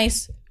super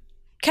nice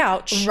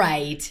couch.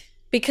 Right.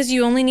 Because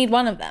you only need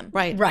one of them.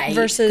 Right.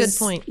 Versus.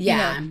 Good point.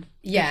 Yeah.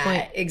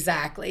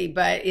 Exactly.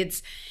 But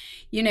it's,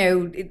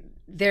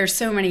 there's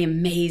so many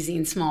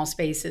amazing small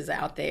spaces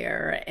out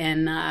there,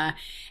 and I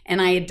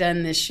had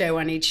done this show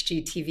on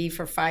HGTV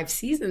for 5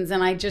 seasons,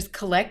 and I just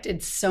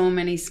collected so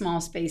many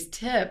small space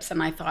tips,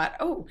 and I thought,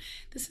 oh,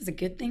 this is a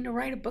good thing to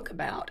write a book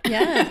about.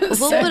 Yeah.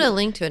 We'll put a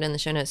link to it in the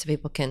show notes so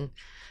people can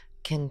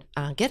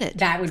get it.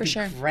 That would be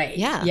great.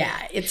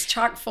 Yeah, it's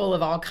chock full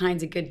of all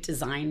kinds of good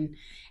design.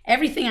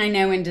 Everything I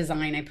know in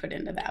design, I put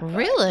into that book.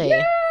 Really?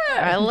 Yeah.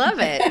 I love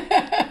it.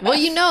 Well,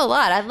 you know a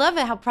lot. I love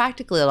it how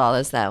practical it all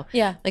is, though.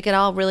 Yeah. Like it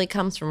all really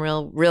comes from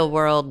real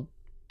world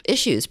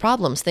issues,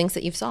 problems, things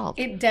that you've solved.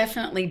 It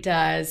definitely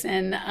does.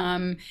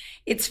 And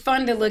it's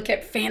fun to look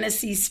at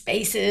fantasy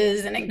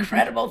spaces and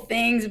incredible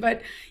things.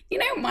 But,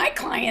 my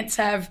clients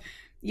have,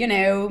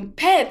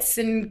 pets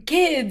and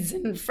kids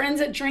and friends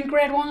that drink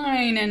red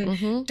wine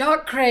and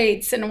dog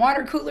crates and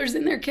water coolers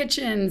in their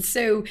kitchens.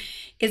 So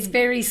it's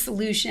very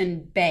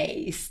solution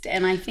based.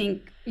 And I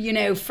think,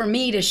 for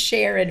me to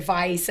share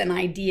advice and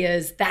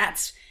ideas,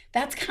 that's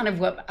kind of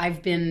what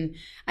I've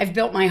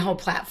built my whole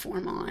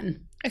platform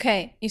on.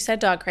 Okay. You said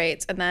dog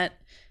crates and that,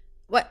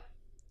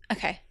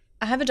 okay.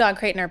 I have a dog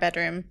crate in our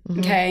bedroom.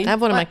 Okay. I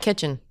have one in my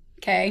kitchen.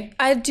 Okay.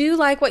 I do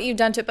like what you've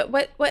done to it,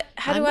 but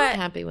I'm not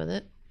happy with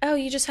it. Oh,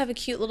 you just have a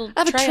cute little I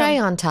have a tray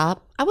on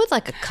top. I would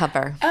like a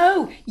cover.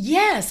 Oh,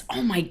 yes.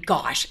 Oh, my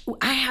gosh.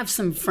 I have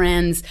some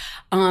friends,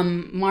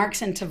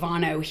 Marks and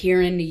Tavano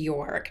here in New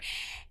York.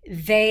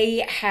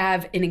 They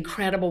have an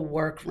incredible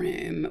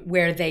workroom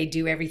where they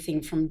do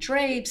everything from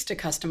drapes to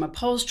custom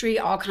upholstery,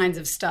 all kinds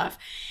of stuff.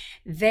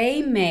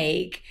 They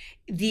make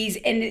these,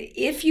 and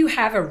if you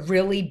have a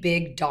really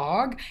big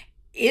dog,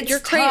 your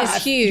crate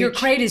is huge. Your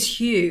crate is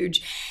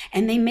huge.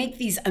 And they make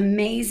these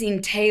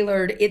amazing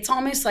tailored, it's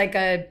almost like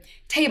a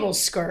table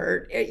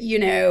skirt,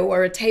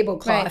 or a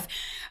tablecloth. Right.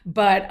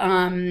 But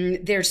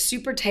they're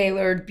super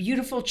tailored,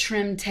 beautiful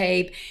trim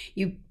tape.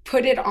 You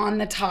put it on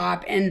the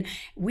top, and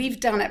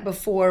we've done it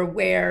before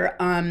where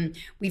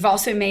we've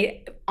also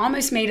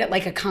almost made it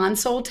like a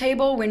console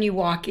table when you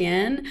walk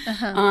in.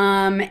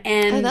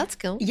 And that's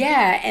cool.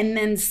 Yeah, and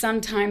then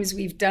sometimes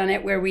we've done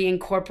it where we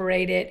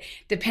incorporate it,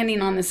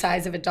 depending on the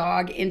size of a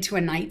dog, into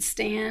a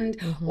nightstand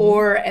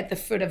or at the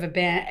foot of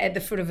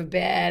a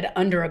bed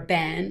under a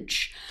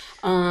bench.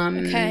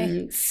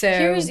 Okay.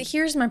 So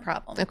here's my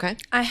problem. Okay.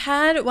 I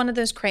had one of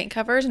those crate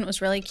covers and it was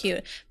really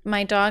cute.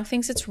 My dog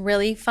thinks it's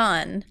really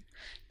fun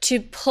to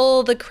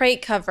pull the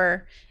crate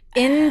cover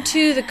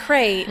into the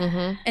crate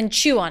and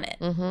chew on it.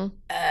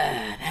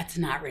 That's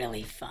not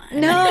really fun.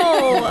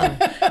 No.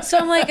 So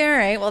I'm like, all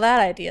right, well, that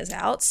idea's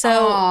out.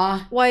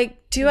 So, right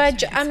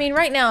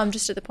now I'm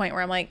just at the point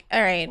where I'm like,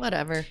 all right,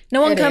 whatever.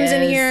 No one comes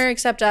in here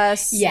except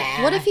us.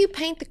 Yeah. What if you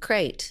paint the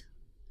crate?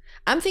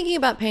 I'm thinking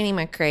about painting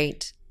my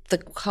crate the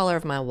color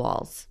of my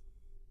walls.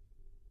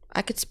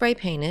 I could spray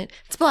paint it.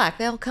 It's black.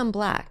 They'll come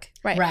black.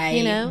 Right.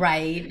 Right.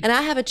 Right. And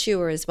I have a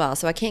chewer as well,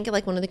 so I can't get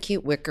like one of the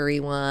cute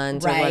wickery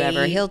ones or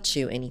whatever. He'll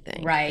chew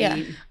anything. Right. Yeah.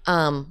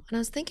 And I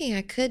was thinking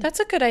I could. That's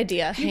a good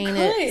idea. Paint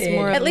it. It's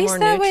more at least more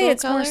that way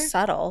it's color. more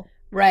subtle.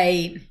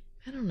 Right.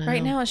 I don't know.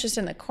 Right now it's just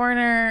in the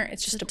corner.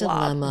 It's just a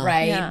blob. Dilemma.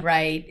 Right, Yeah.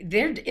 right.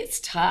 It's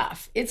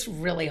tough. It's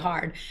really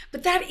hard.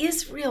 But that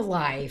is real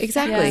life.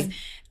 Exactly.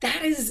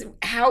 That is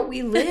how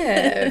we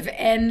live.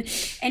 and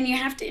you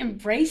have to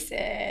embrace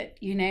it.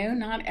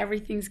 Not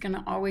everything's going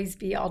to always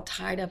be all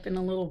tied up in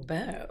a little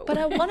bow. But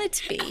I want it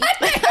to be.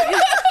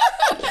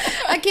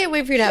 I can't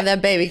wait for you to have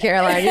that baby,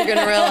 Caroline. You're going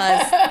to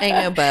realize ain't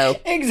no bow.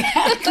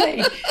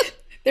 Exactly.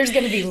 There's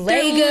going to be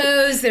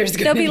Legos.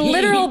 There'll be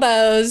literal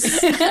bows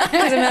because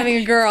I'm having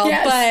a girl,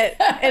 but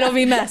it'll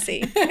be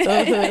messy.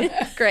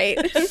 Great.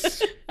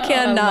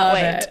 Cannot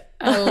wait.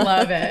 I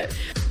love it.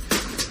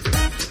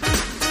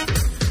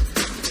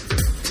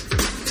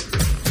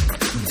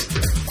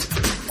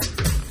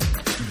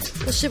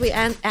 Well, should we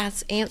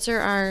answer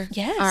our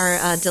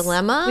Yes.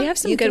 dilemma? We have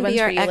some you good can ones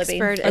be our for you, Libby.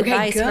 expert Okay,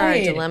 advice for our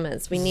good.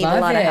 dilemmas. We need Love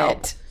a lot of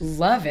help.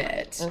 Love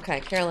it.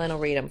 Okay, Caroline will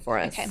read them for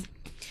us. Okay.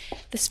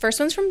 This first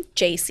one's from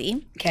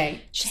JC.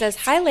 Okay. She says,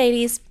 "Hi,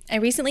 ladies. I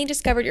recently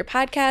discovered your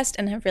podcast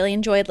and have really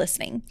enjoyed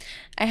listening.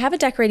 I have a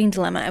decorating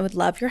dilemma I would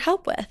love your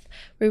help with.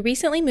 We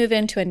recently moved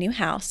into a new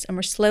house and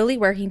we're slowly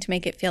working to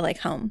make it feel like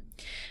home.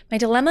 My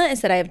dilemma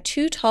is that I have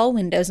 2 tall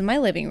windows in my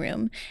living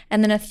room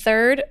and then a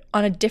third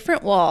on a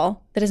different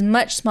wall that is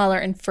much smaller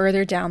and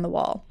further down the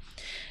wall.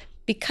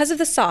 Because of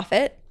the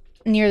soffit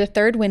near the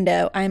third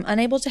window, I am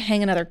unable to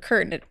hang another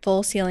curtain at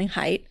full ceiling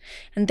height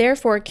and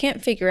therefore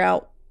can't figure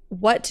out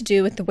what to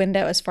do with the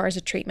window as far as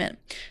a treatment.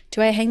 Do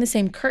I hang the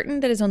same curtain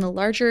that is on the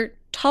larger,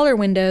 taller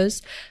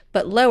windows,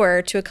 but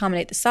lower to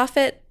accommodate the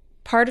soffit?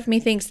 Part of me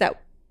thinks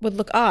that would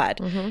look odd.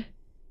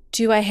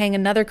 Do I hang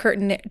another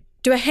curtain?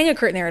 Do I hang a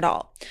curtain there at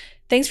all?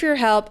 Thanks for your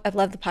help. I've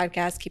loved the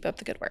podcast. Keep up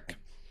the good work.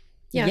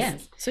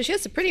 Yes. So she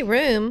has a pretty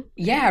room.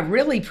 Yeah,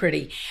 really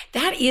pretty.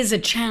 That is a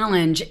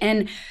challenge.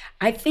 And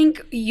I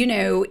think,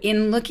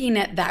 in looking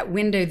at that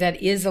window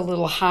that is a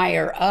little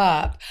higher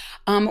up,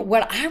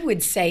 what I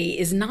would say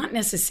is not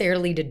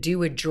necessarily to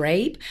do a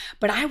drape,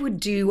 but I would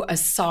do a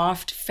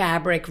soft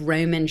fabric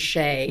Roman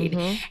shade.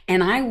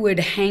 And I would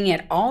hang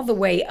it all the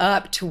way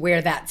up to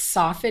where that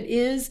soffit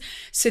is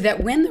so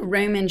that when the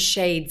Roman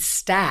shade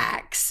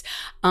stacks,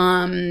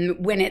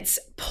 when it's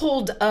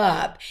pulled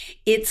up,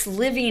 it's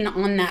living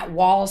on that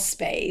wall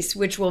space,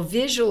 which will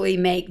visually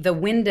make the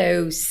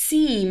window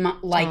seem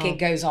like it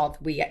goes all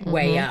the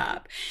way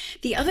up.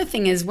 The other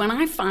thing is when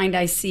I find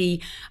I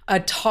see a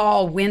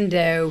tall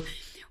window,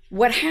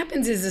 what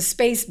happens is the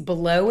space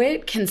below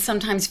it can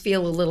sometimes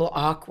feel a little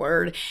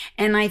awkward.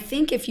 And I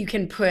think if you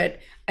can put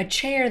a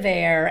chair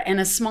there and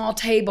a small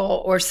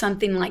table or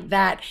something like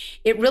that,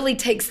 it really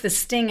takes the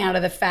sting out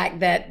of the fact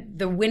that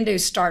the window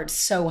starts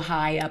so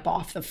high up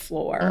off the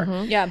floor.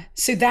 Yeah.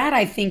 So that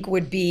I think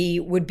would be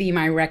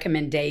my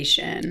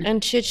recommendation.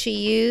 And should she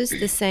use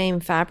the same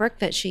fabric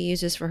that she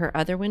uses for her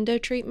other window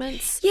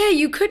treatments? Yeah,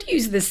 you could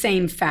use the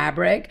same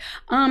fabric,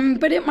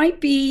 but it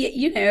might be,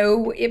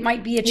 it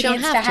might be a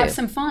chance to have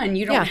some fun.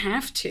 You don't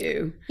have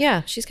to.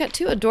 Yeah, she's got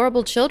 2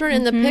 adorable children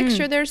in the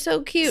picture. They're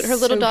so cute. Her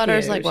little So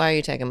daughter's cute. like, why are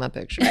you taking my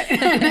picture?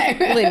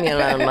 Leave me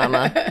alone,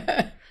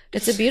 Mama.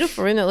 It's a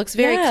beautiful room. It looks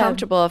very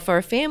comfortable for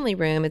a family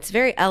room. It's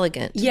very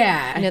elegant.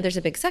 Yeah. There's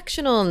a big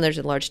sectional and there's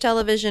a large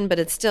television, but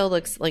it still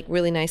looks like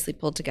really nicely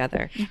pulled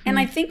together. And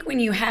I think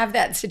when you have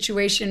that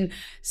situation,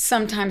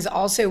 sometimes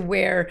also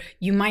where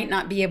you might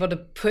not be able to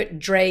put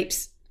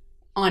drapes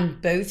on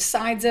both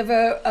sides of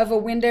a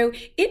window,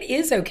 it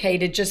is okay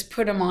to just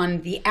put them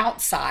on the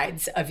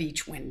outsides of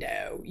each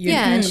window.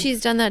 And she's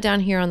done that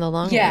down here on the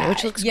long way,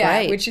 which looks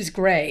great. Which is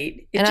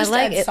great. It and just I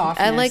like adds it.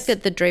 softness. I like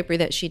that the drapery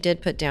that she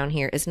did put down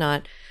here is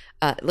not.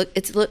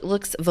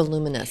 Looks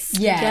voluminous.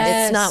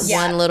 Yes. It's not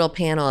one little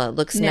panel. It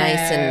looks nice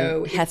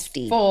and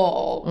hefty.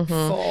 Full.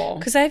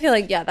 Because I feel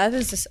like, that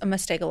is just a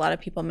mistake a lot of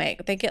people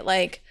make. They get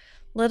like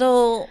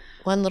little...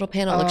 One little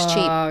panel looks cheap.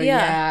 Oh,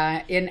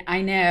 yeah. And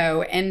I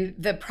know. And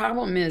the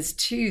problem is,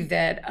 too,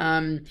 that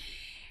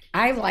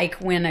I like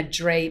when a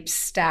drape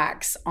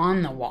stacks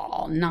on the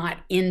wall, not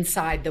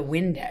inside the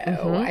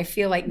window. I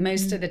feel like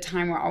most of the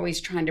time we're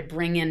always trying to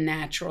bring in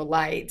natural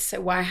light.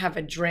 So why have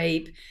a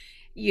drape,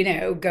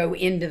 go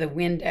into the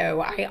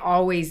window? I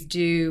always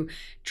do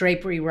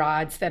drapery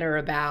rods that are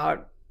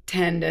about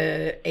 10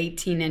 to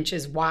 18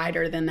 inches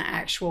wider than the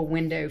actual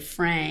window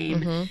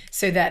frame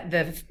so that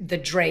the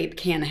drape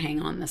can hang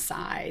on the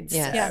sides.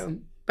 Yes. So,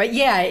 but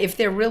if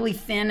they're really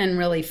thin and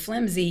really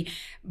flimsy,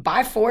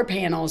 buy 4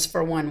 panels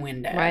for one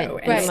window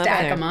and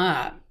stack them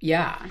up.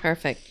 Yeah.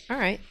 Perfect. All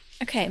right.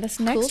 Okay, this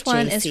next Cool,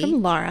 one is JC.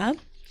 from Laura.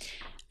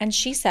 And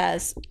she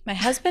says, my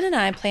husband and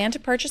I plan to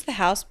purchase the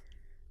house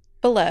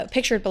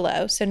pictured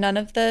below, so none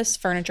of this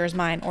furniture is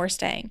mine or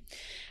staying.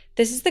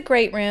 This is the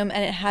great room,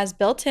 and it has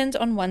built-ins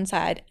on one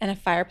side and a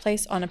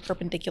fireplace on a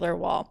perpendicular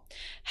wall.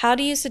 How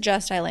do you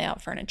suggest I lay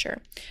out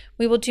furniture?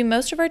 We will do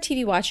most of our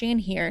TV watching in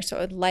here, so I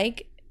would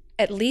like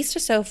at least a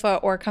sofa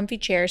or comfy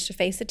chairs to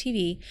face the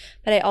TV,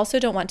 but I also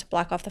don't want to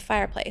block off the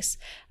fireplace.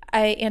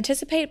 I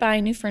anticipate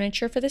buying new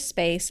furniture for this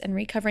space and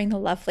recovering the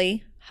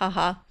lovely,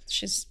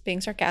 she's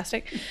being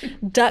sarcastic,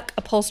 duck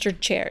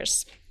upholstered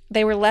chairs.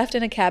 They were left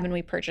in a cabin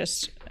we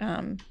purchased.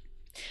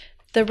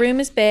 The room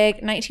is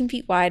big, 19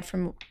 feet wide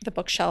from the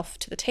bookshelf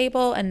to the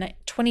table and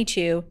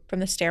 22 from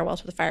the stairwell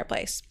to the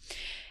fireplace.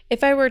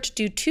 If I were to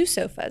do 2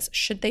 sofas,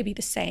 should they be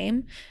the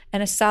same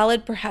and a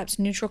solid, perhaps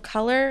neutral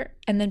color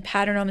and then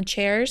pattern on the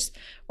chairs,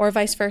 or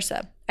vice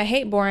versa? I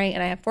hate boring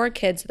and I have 4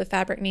 kids, so the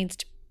fabric needs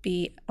to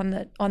be on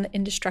the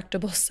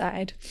indestructible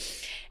side.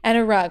 And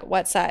a rug,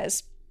 what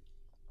size?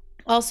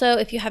 Also,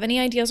 if you have any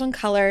ideas on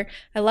color,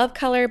 I love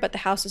color, but the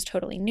house is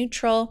totally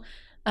neutral.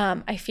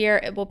 I fear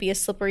it will be a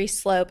slippery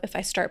slope if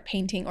I start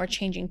painting or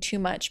changing too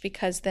much,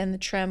 because then the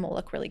trim will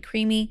look really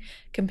creamy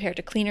compared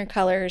to cleaner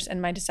colors and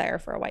my desire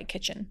for a white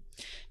kitchen.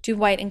 Do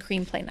white and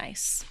cream play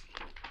nice?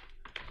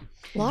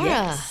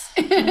 Laura,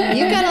 you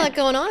got a lot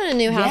going on in a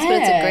new house,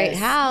 but it's a great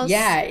house.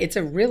 Yeah, it's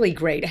a really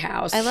great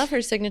house. I love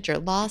her signature,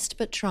 lost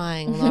but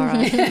trying,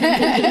 Laura.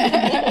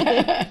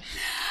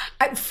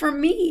 For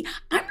me,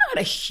 I'm not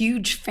a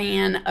huge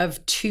fan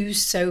of 2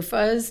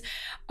 sofas,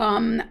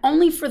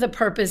 only for the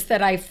purpose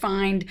that I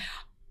find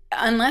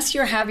unless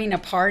you're having a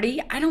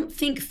party, I don't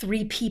think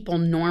 3 people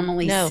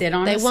normally sit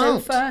on a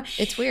sofa.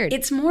 It's weird.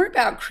 It's more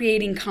about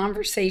creating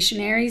conversation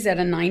areas at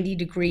a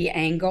 90-degree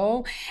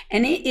angle.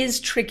 And it is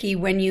tricky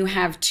when you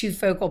have 2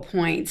 focal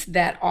points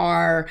that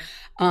are,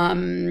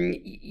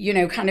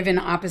 kind of in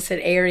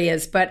opposite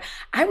areas. But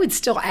I would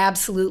still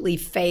absolutely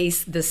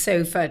face the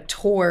sofa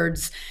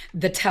towards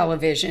the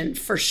television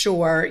for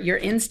sure. Your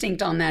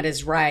instinct on that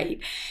is right.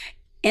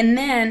 And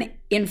then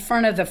in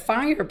front of the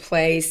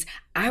fireplace,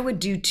 I would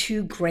do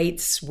 2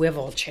 great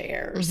swivel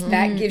chairs.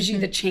 That gives you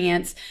the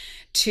chance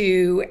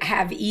to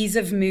have ease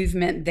of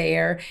movement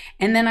there.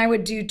 And then I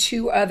would do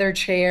 2 other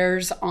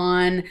chairs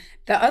on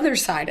the other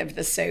side of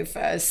the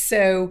sofa.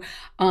 So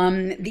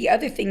the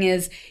other thing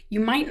is you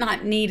might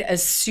not need a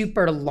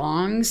super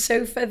long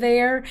sofa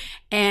there.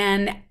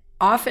 And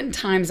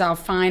oftentimes I'll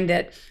find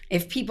that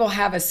if people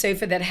have a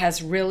sofa that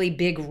has really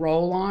big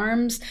roll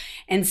arms,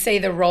 and say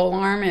the roll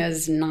arm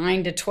is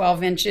 9 to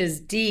 12 inches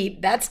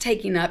deep, that's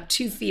taking up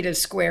 2 feet of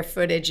square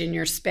footage in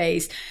your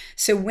space.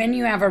 So when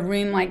you have a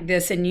room like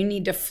this and you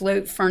need to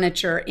float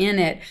furniture in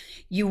it,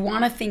 you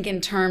want to think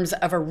in terms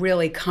of a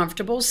really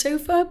comfortable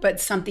sofa, but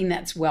something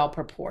that's well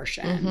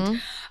proportioned.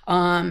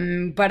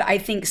 But I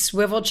think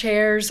swivel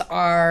chairs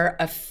are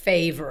a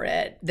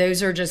favorite.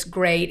 Those are just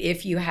great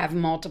if you have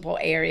multiple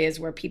areas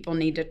where people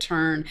need to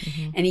turn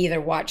and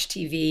either watch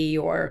TV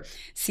or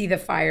see the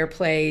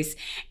fireplace.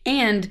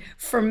 And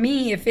for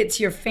me, if it's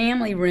your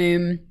family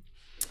room,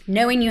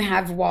 knowing you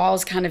have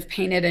walls kind of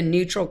painted a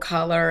neutral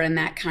color and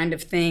that kind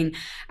of thing,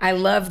 I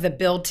love the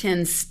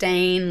built-in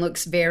stain,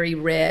 looks very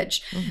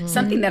rich.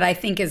 Something that I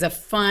think is a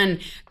fun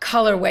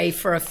colorway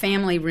for a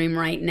family room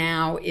right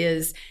now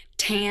is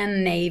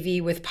tan navy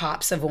with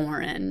pops of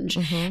orange.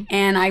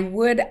 And I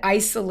would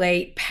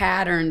isolate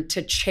pattern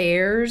to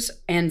chairs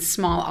and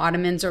small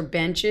ottomans or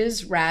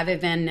benches rather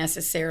than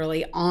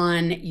necessarily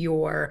on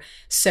your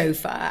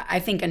sofa. I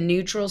think a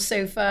neutral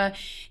sofa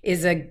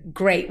is a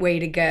great way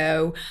to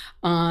go.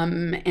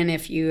 And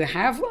if you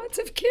have lots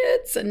of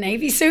kids, a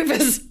navy sofa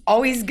is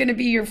always going to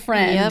be your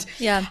friend.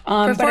 Yeah.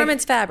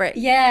 Performance fabric.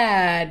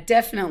 Yeah,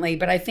 definitely.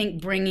 But I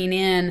think bringing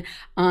in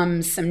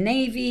some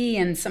navy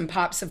and some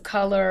pops of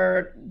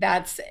color,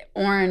 that's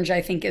orange,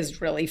 I think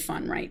is really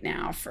fun right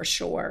now for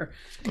sure.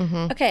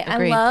 Okay.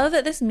 Agreed. I love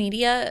that this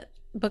media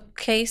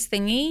bookcase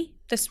thingy,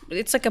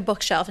 it's like a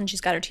bookshelf and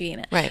she's got her TV in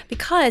it. Right.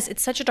 Because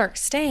it's such a dark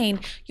stain,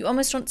 you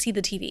almost don't see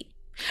the TV.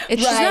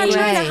 It's She's not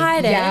trying to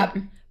hide it. Yep.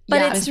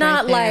 But Yep. it's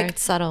not right there. like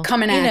It's subtle.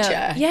 Coming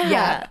at you.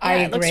 Yeah. I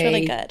agree. It looks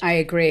really good. I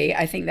agree.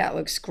 I think that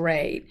looks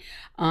great.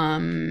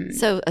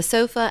 So a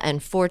sofa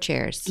and 4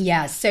 chairs.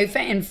 Yeah, sofa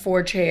and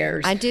 4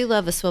 chairs. I do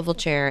love a swivel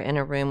chair in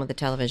a room with a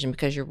television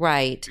because you're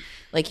right.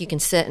 Like you can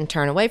sit and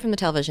turn away from the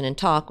television and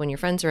talk when your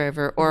friends are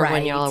over, or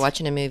when y'all are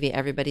watching a movie,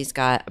 everybody's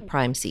got a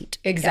prime seat.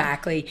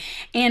 Exactly.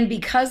 And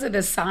because of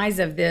the size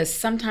of this,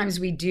 sometimes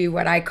we do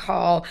what I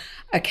call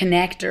a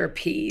connector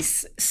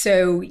piece.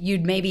 So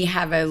you'd maybe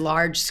have a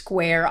large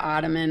square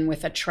ottoman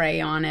with a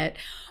tray on it,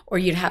 or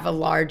you'd have a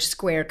large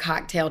square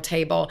cocktail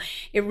table.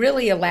 It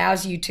really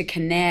allows you to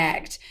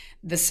connect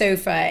the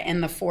sofa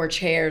and the 4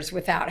 chairs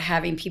without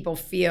having people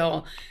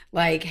feel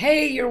like,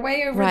 hey, you're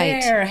way over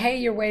there. Hey,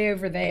 you're way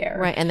over there.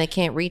 Right. And they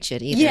can't reach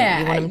it either. Yeah,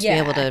 You want them to be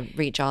able to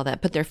reach all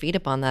that, put their feet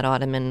up on that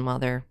ottoman while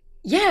they're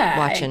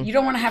watching. You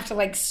don't want to have to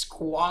like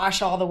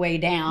squash all the way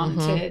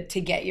down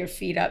to get your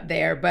feet up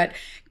there. But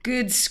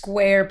good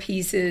square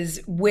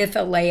pieces with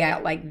a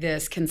layout like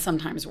this can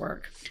sometimes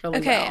work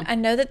really well. I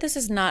know that this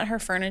is not her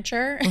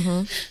furniture,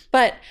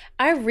 but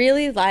I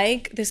really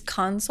like this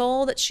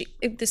console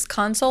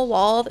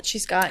wall that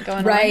she's got going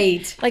on.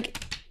 Right.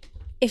 Like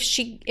if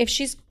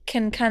she's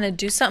can kind of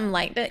do something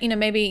like that,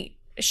 maybe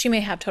she may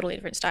have totally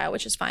different style,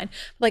 which is fine.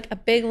 Like a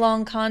big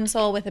long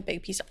console with a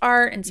big piece of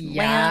art and some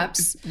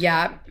lamps.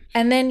 Yep.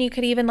 And then you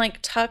could even like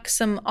tuck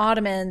some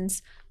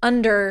ottomans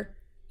under,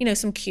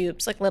 some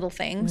cubes, like little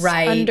things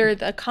under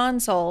the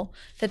console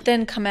that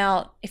then come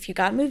out. If you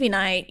got movie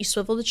night, you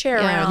swivel the chair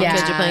around.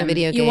 Because you're playing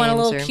video games. You want a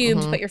little cube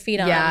to put your feet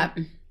on.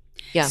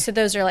 Yeah. So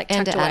those are like tucked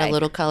and to away. add a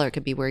little color, it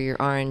could be where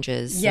your orange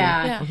is.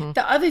 Yeah.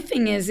 The other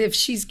thing is if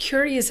she's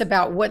curious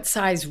about what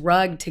size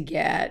rug to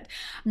get,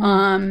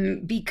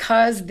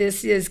 because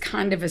this is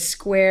kind of a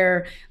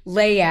square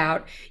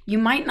layout, you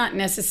might not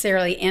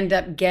necessarily end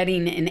up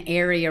getting an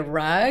area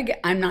rug.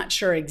 I'm not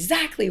sure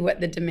exactly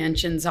what the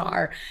dimensions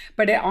are,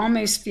 but it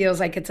almost feels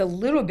like it's a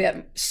little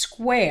bit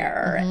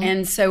square.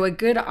 And so a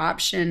good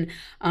option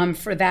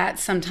for that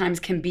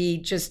sometimes can be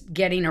just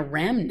getting a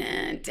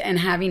remnant and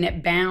having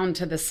it bound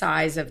to the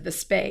size of the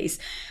space.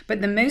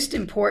 But the most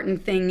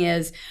important thing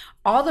is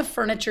all the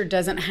furniture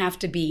doesn't have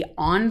to be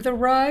on the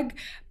rug,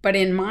 but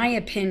in my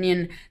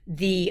opinion,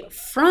 the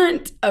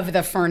front of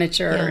the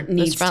furniture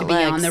needs to be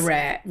on the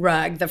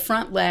rug, the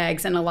front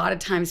legs. And a lot of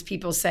times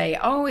people say,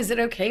 oh, is it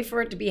okay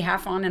for it to be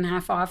half on and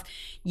half off?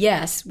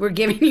 Yes, we're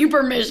giving you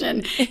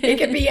permission. It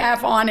can be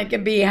half on, it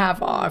can be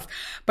half off.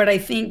 But I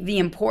think the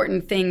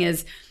important thing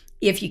is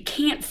if you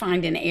can't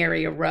find an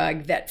area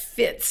rug that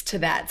fits to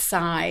that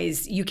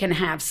size, you can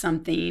have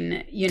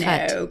something,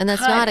 Cut. And that's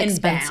cut not and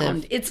expensive.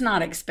 bound. It's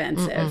not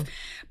expensive,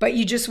 but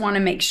you just want to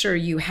make sure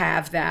you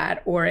have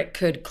that, or it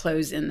could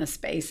close in the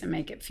space and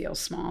make it feel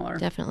smaller.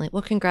 Definitely.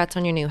 Well, congrats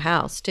on your new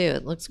house, too.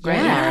 It looks great,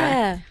 Laura.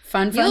 Yeah.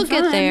 Fun. You'll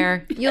get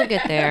there. You'll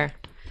get there.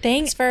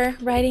 Thanks for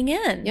writing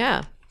in.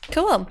 Yeah.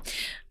 Cool.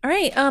 All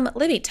right,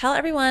 Libby, tell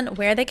everyone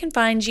where they can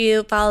find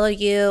you, follow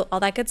you, all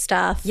that good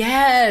stuff.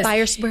 Yes.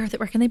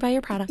 Where can they buy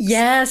your products?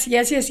 Yes.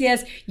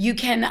 You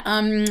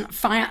can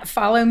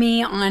follow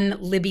me on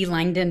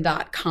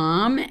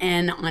libbylangdon.com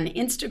and on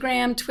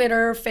Instagram,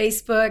 Twitter,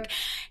 Facebook.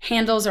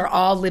 Handles are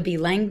all Libby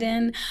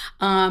Langdon.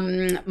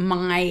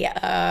 My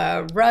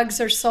rugs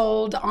are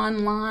sold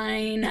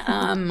online.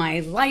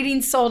 My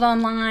lighting's sold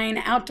online.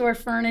 Outdoor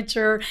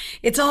furniture.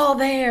 It's all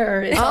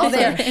there. It's all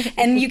there.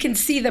 And you can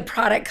see the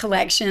product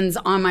collections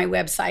on my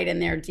website,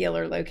 and their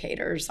dealer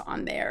locators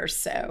on there.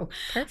 So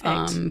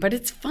Perfect. but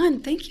it's fun.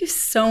 Thank you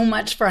so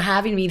much for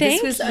having me.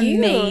 Thank this was you.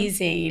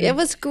 amazing. It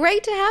was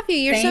great to have you.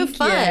 You're so Thank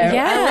fun. you.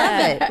 Yeah. I love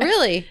it.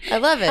 Really. I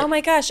love it. Oh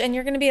my gosh, and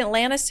you're going to be in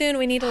Atlanta soon.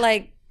 We need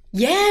to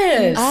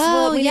Yes.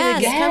 Oh, we need to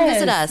yes. get- Come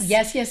visit us.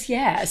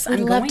 Yes. I'd I'm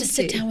love going to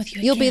sit down with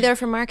you. You'll be again. there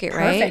for market,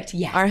 right? Perfect,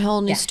 yeah. Our whole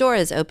new Yeah. store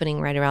is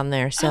opening right around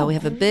there. So Oh, we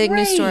have a big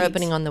new store great.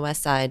 opening on the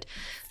west side.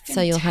 So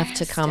you'll have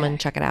to come and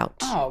check it out.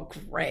 Oh,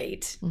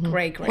 great.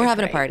 Great. We're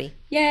having a great. party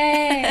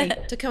Yay.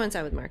 to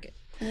coincide with market.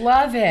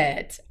 Love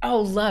it. Oh,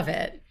 love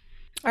it.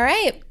 All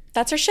right.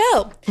 That's our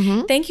show.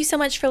 Thank you so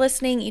much for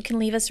listening. You can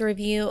leave us a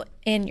review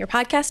in your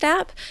podcast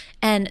app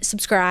and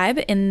subscribe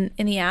in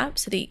the app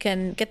so that you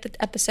can get the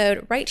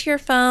episode right to your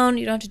phone.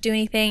 You don't have to do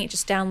anything. It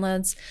just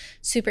downloads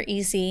super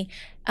easy.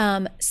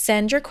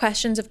 Send your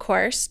questions, of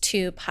course,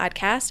 to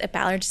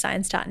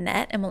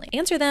podcast@ballarddesigns.net, and we'll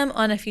answer them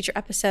on a future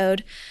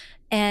episode.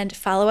 And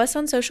follow us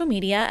on social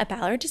media at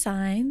Ballard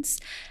Designs.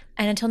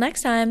 And until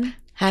next time,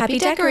 Happy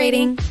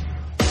decorating.